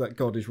believe that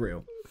God is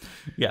real.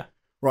 Yeah.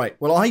 Right.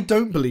 Well, I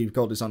don't believe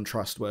God is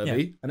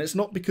untrustworthy, and it's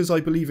not because I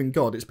believe in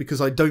God, it's because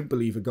I don't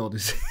believe a God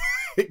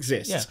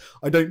exists. Yeah.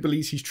 I don't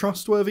believe he's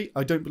trustworthy,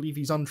 I don't believe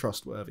he's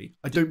untrustworthy,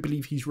 I don't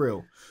believe he's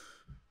real.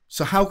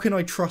 So how can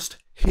I trust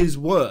his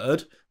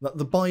word that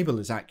the Bible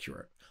is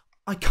accurate?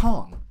 I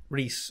can't.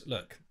 Reese,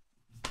 look,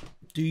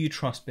 do you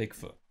trust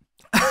Bigfoot?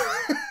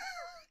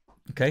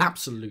 Okay.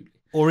 Absolutely.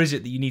 Or is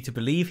it that you need to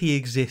believe he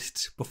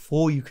exists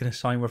before you can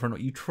assign whether or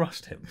not you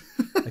trust him?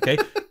 Okay?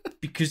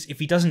 Because if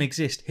he doesn't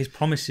exist, his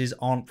promises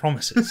aren't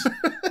promises,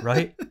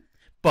 right?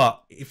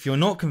 But if you're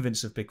not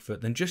convinced of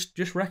Bigfoot, then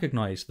just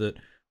recognize that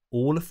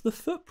all of the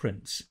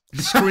footprints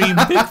scream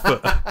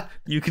Bigfoot.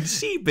 You can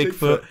see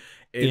Bigfoot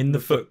in the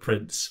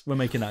footprints. We're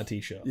making that a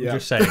t-shirt. Yeah. I'm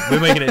just saying.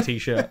 We're making it a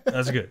t-shirt.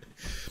 That's good.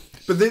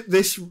 But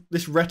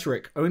this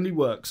rhetoric only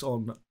works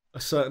on a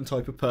certain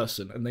type of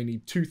person, and they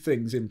need 2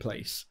 things in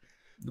place.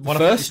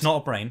 It's not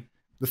a brain.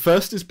 The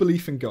first is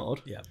belief in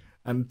God. Yeah.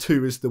 And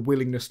 2 is the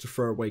willingness to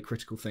throw away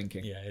critical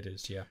thinking. Yeah, it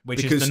is, yeah.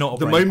 Because is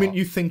the moment part.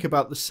 You think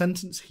about the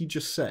sentence he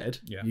just said,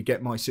 you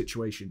get my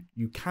situation.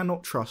 You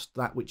cannot trust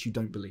that which you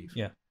don't believe.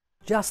 Yeah.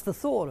 Just the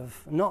thought of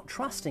not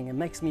trusting him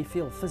makes me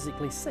feel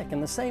physically sick. In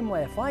the same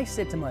way, if I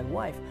said to my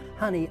wife,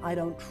 "Honey, I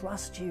don't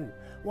trust you,"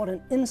 what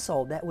an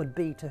insult that would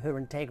be to her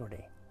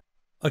integrity.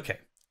 Okay.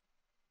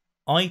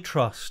 I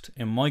trust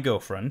in my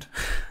girlfriend,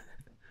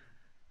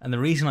 and the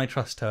reason I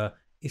trust her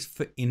is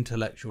for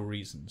intellectual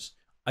reasons.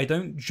 I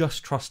don't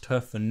just trust her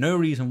for no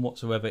reason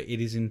whatsoever.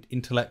 It is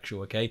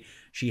intellectual, okay?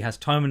 She has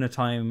time and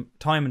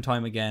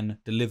time again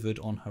delivered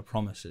on her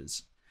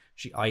promises.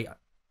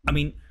 I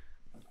mean,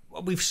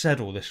 we've said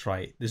all this,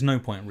 right? There's no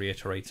point in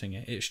reiterating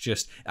it. It's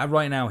just,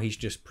 right now, he's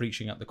just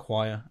preaching at the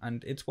choir,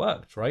 and it's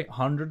worked, right?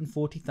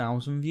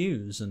 140,000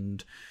 views,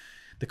 and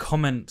the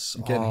comments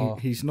Again,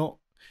 he's not...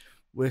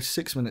 We're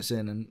 6 minutes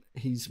in, and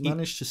he's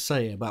managed to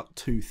say about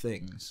 2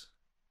 things.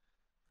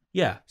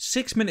 Yeah,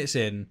 6 minutes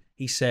in,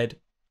 he said...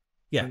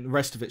 Yeah. And the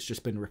rest of it's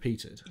just been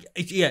repeated.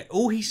 Yeah,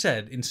 all he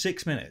said in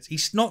 6 minutes,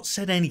 he's not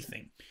said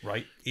anything,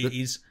 right?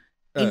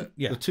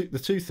 The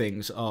two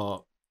things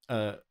are...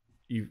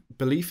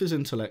 belief is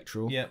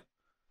intellectual. Yep.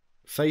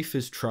 Faith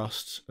is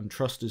trust, and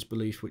trust is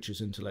belief, which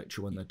is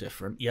intellectual, and they're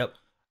different. Yep.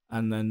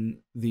 And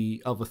then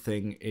the other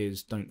thing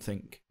is don't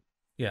think.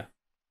 Yeah.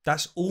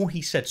 That's all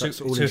he said.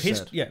 That's all he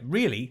said. Yeah,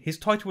 really, his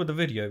title of the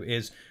video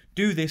is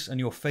 "Do this and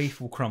your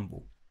faith will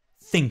crumble."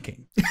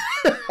 Thinking.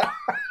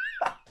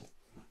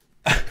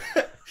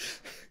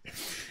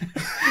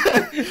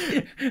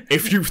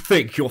 If you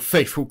think your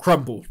faith will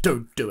crumble,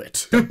 don't do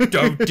it.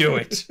 Don't do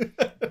it.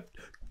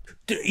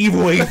 The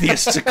evil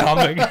atheists are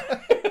coming.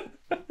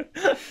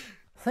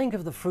 Think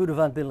of the fruit of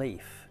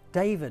unbelief.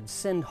 David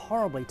sinned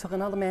horribly, took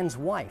another man's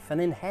wife, and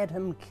then had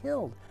him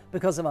killed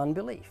because of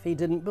unbelief. He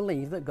didn't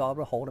believe that God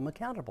would hold him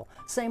accountable.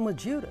 Same with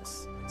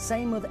Judas.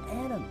 Same with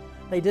Adam.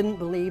 They didn't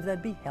believe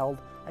they'd be held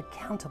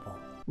accountable.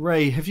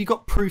 Ray, have you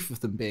got proof of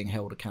them being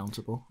held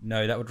accountable?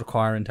 No, that would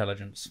require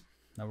intelligence.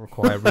 That would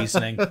require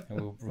reasoning. It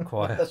will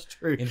require That's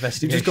true.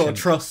 investigation. You just got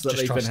to trust that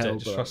Just they've been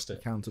trust held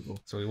it. accountable.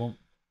 That's what we want.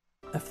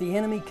 If the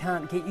enemy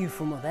can't get you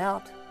from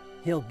without,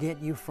 he'll get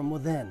you from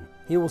within.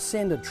 He will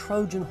send a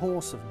Trojan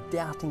horse of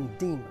doubting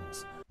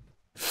demons.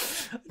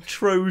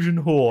 Trojan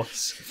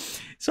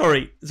horse.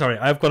 Sorry,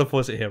 I've got to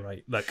pause it here,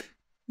 right? Look.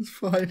 It's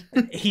fine.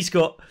 He's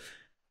got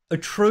a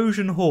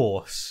Trojan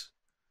horse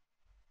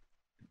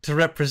to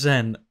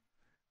represent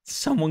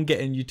someone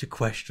getting you to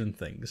question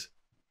things.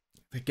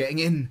 They're getting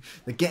in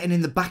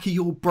the back of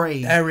your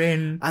brain. They're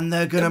in. And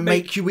they're going to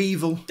make you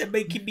evil. They're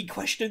making me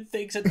question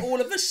things, and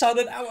all of a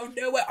sudden, out of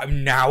nowhere,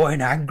 I'm now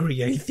an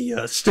angry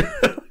atheist.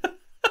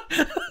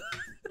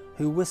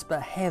 Who whisper,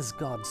 has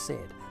God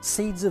said?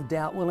 Seeds of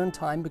doubt will in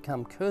time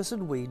become cursed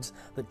weeds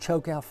that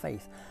choke our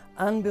faith.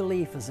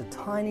 Unbelief is a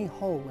tiny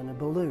hole in a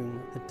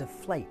balloon that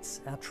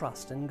deflates our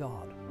trust in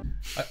God.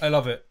 I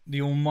love it.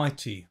 The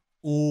almighty,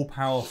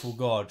 all-powerful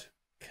God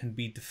can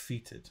be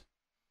defeated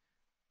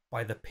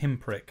by the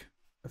pinprick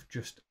of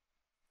just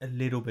a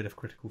little bit of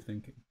critical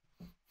thinking.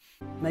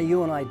 May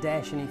you and I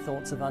dash any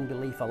thoughts of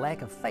unbelief or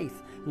lack of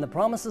faith in the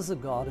promises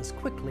of God as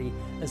quickly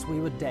as we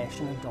would dash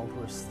an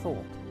adulterous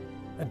thought.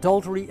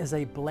 Adultery is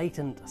a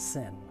blatant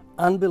sin.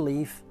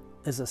 Unbelief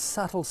is a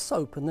subtle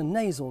soap in the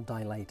nasal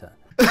dilator.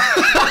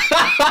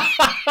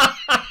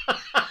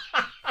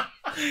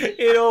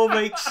 It all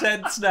makes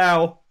sense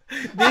now.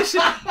 This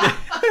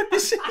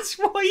is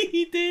why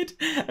he did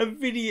a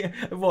video,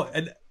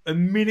 a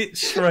minute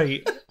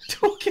straight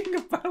talking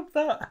about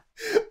that.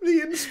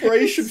 The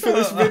inspiration for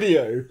this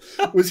video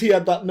was he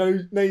had that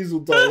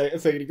nasal dilator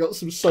thing and he got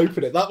some soap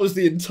in it. That was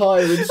the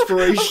entire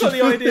inspiration. I've got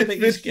the idea that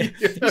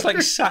he's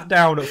like sat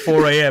down at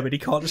 4 AM and he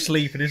can't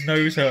sleep and his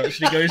nose hurts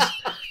and he goes,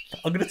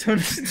 I'm going to turn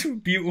this into a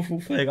beautiful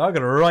thing. I'm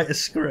going to write a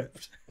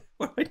script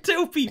where I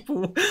tell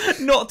people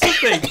not to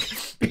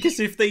think, because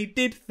if they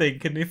did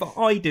think and if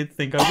I did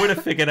think, I would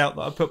have figured out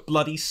that I put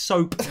bloody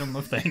soap on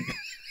the thing.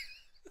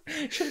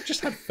 Should have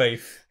just had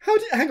faith.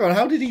 Hang on,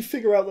 how did he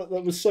figure out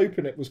that was soap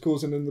in it was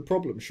causing him the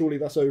problem? Surely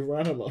that's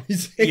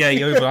overanalyzing. Yeah, he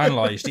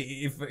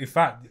overanalyzed. In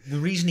fact, the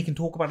reason he can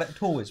talk about it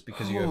at all is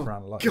because he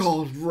overanalyzed.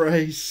 God,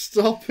 Ray,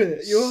 stop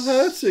it. You're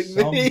hurting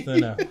me.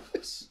 Something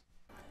else.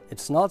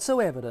 It's not so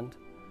evident,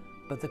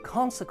 but the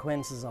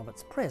consequences of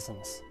its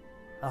presence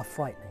are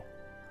frightening.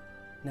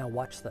 Now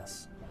watch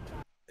this.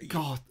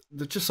 God,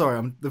 the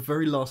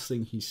very last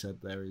thing he said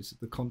there is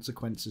the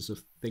consequences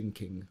of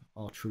thinking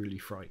are truly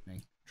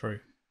frightening. True.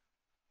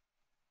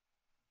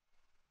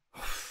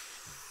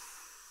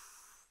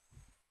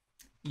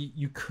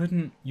 You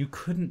couldn't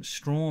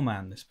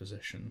strawman this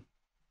position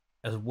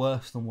as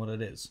worse than what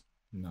it is.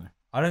 No.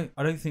 I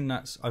don't think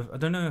that's... I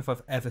don't know if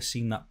I've ever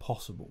seen that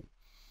possible.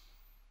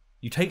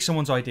 You take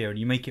someone's idea and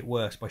you make it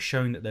worse by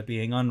showing that they're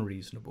being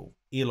unreasonable,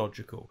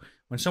 illogical.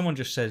 When someone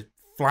just says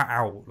flat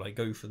out, like,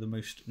 go for the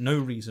most... no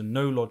reason,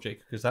 no logic,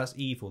 because that's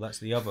evil, that's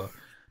the other...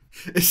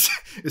 As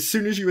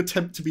soon as you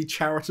attempt to be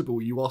charitable,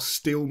 you are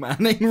still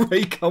manning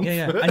Ray Comfort.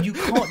 Yeah, and you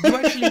can't... You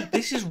actually...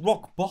 This is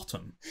rock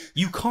bottom.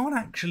 You can't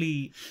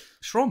actually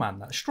strawman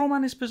that.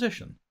 Strawman his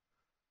position.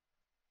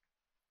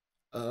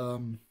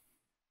 Well,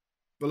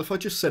 if I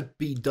just said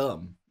be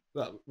dumb,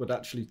 that would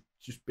actually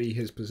just be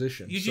his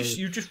position.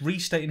 You're just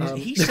restating his...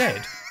 He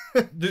said...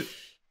 that,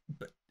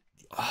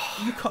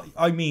 you can't...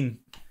 I mean...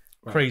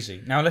 Right.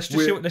 Crazy. Now, let's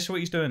see what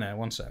he's doing there.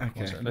 One sec.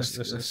 Okay,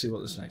 let's see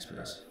what this next bit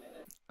is.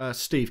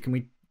 Steve, can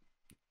we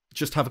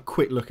just have a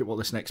quick look at what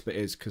this next bit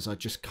is, because I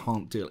just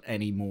can't deal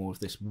any more of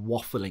this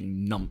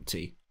waffling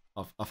numpty.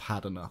 I've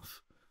had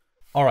enough.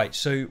 All right,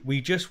 so we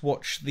just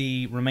watched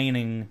the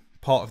remaining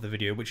part of the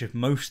video, which is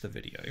most of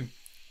the video,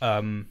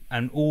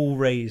 And all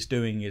Ray's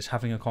doing is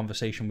having a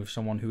conversation with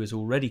someone who is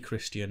already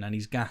Christian, and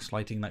he's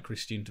gaslighting that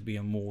Christian to be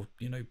a more,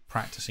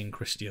 practicing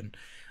Christian.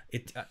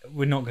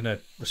 We're not going to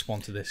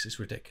respond to this. It's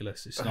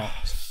ridiculous. It's not.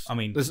 I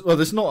mean,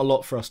 there's not a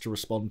lot for us to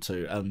respond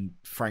to, and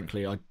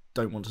frankly, I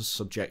don't want to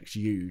subject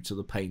you to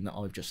the pain that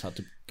I've just had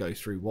to go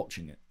through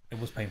watching it. It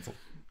was painful.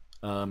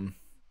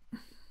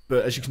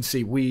 But as you can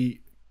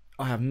see,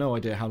 I have no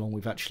idea how long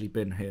we've actually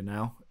been here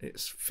now. It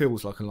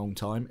feels like a long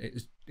time.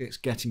 It's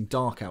getting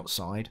dark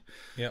outside.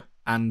 Yep.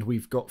 And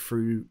we've got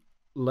through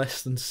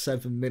less than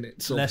 7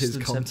 minutes of his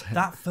content.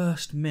 That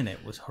first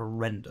minute was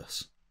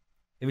horrendous.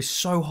 It was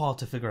so hard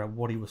to figure out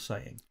what he was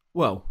saying.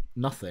 Well,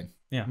 nothing.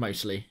 Yeah.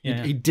 Mostly.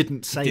 Yeah. He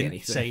didn't say anything.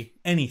 Didn't say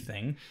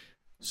anything.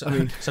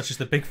 So, such as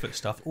the Bigfoot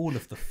stuff, all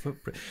of the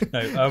footprint.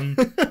 No,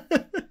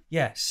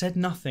 yeah, said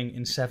nothing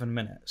in 7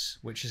 minutes,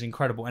 which is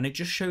incredible. And it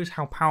just shows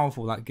how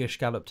powerful that Gish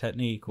Gallop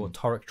technique or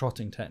Torek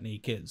trotting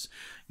technique is.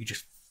 You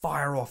just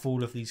fire off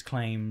all of these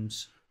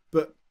claims.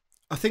 But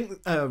I think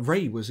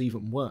Ray was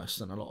even worse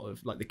than a lot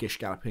of like the Gish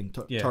Galloping,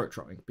 Torek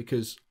trotting,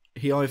 because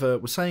he either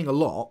was saying a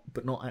lot,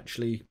 but not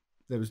actually,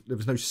 there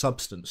was no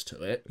substance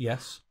to it.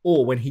 Yes.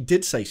 Or when he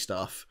did say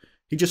stuff,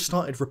 he just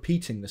started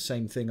repeating the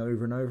same thing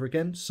over and over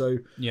again. So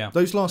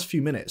those last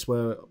few minutes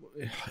where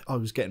I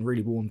was getting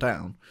really worn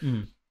down,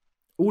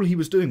 all he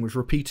was doing was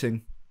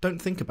repeating, don't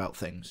think about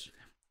things.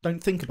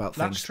 Don't think about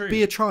things. That's true.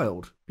 Be a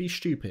child. Be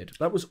stupid.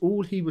 That was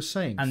all he was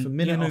saying for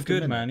minute after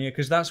minute. Man. Yeah,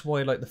 because that's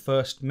why like the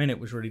first minute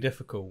was really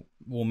difficult,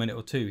 or minute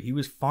or two. He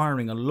was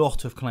firing a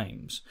lot of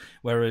claims,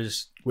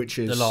 whereas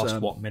the last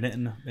minute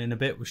and a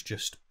bit was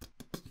just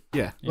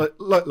like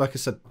I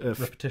said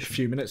repetition. A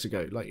few minutes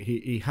ago. Like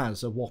he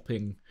has a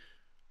whopping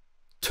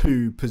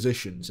 2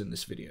 positions in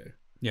this video.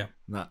 Yeah.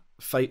 That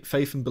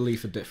faith and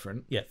belief are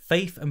different. Yeah,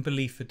 faith and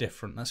belief are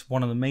different. That's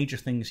one of the major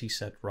things he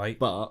said, right?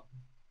 But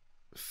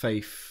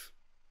faith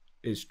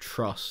is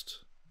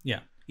trust.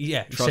 Yeah.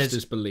 Yeah. Trust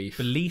is belief.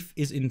 Belief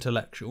is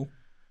intellectual,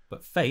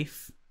 but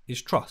faith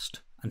is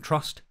trust. And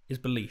trust is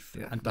belief.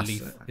 Yeah, and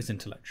belief is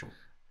intellectual.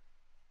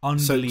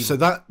 Unbelievable. So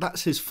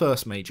that's his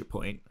first major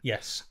point.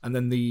 Yes. And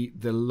then the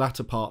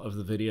latter part of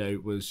the video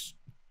was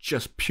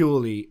just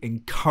purely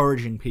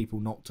encouraging people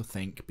not to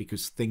think,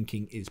 because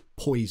thinking is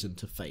poison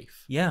to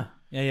faith. Yeah.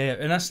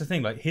 And that's the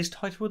thing. Like, his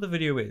title of the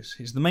video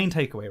is the main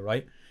takeaway,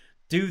 right?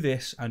 Do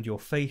this and your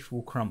faith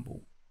will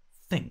crumble.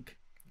 Think.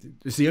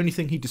 It's the only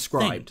thing he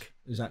described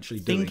is actually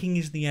doing. Thinking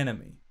is the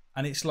enemy.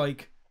 And it's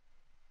like,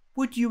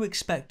 would you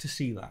expect to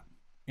see that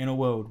in a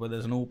world where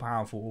there's an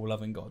all-powerful,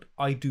 all-loving God?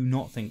 I do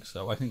not think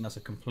so. I think that's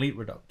a complete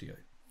reductio.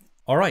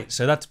 All right,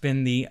 so that's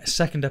been the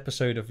second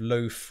episode of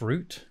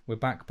LowFruit. We're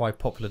back by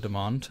popular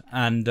demand,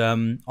 and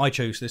I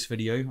chose this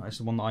video. It's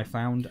the one that I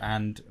found,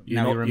 and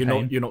you're in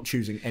pain. You're not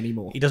choosing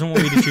anymore. He doesn't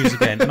want me to choose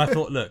again, and I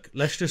thought, look,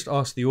 let's just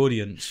ask the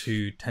audience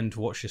who tend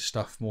to watch this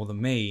stuff more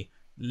than me.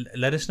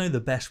 Let us know the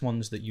best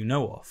ones that you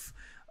know of,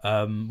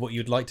 what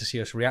you'd like to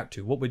see us react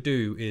to. What we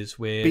do is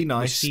be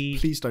nice.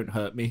 Please don't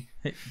hurt me.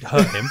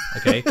 Hurt him,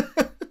 okay?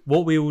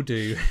 What we will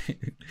do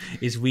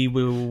is we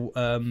will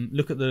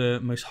look at the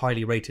most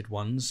highly rated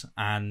ones,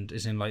 and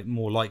as in like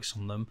more likes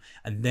on them,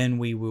 and then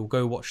we will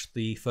go watch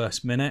the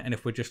first minute, and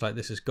if we're just like,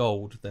 this is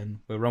gold, then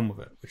we'll run with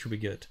it, which will be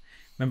good.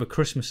 Remember,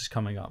 Christmas is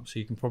coming up, so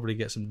you can probably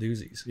get some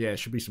doozies. Yeah,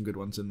 should be some good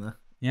ones in there.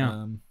 Yeah.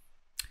 I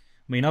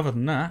mean, other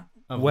than that,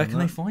 where can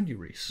they find you,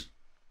 Ruis?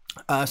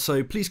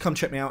 So please come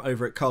check me out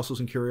over at Castles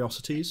and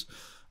Curiosities.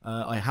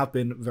 I have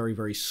been very,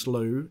 very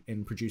slow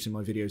in producing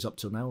my videos up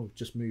till now. I've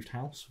just moved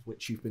house,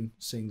 which you've been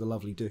seeing the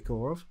lovely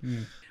decor of.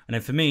 And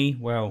then for me,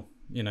 well,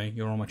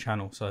 you're on my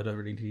channel, so I don't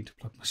really need to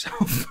plug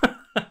myself.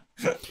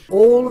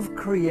 All of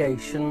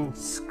creation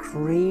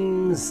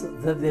screams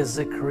that there's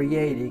a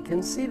creator. You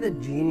can see the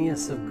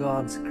genius of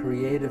God's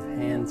creative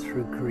hand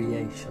through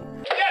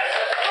creation.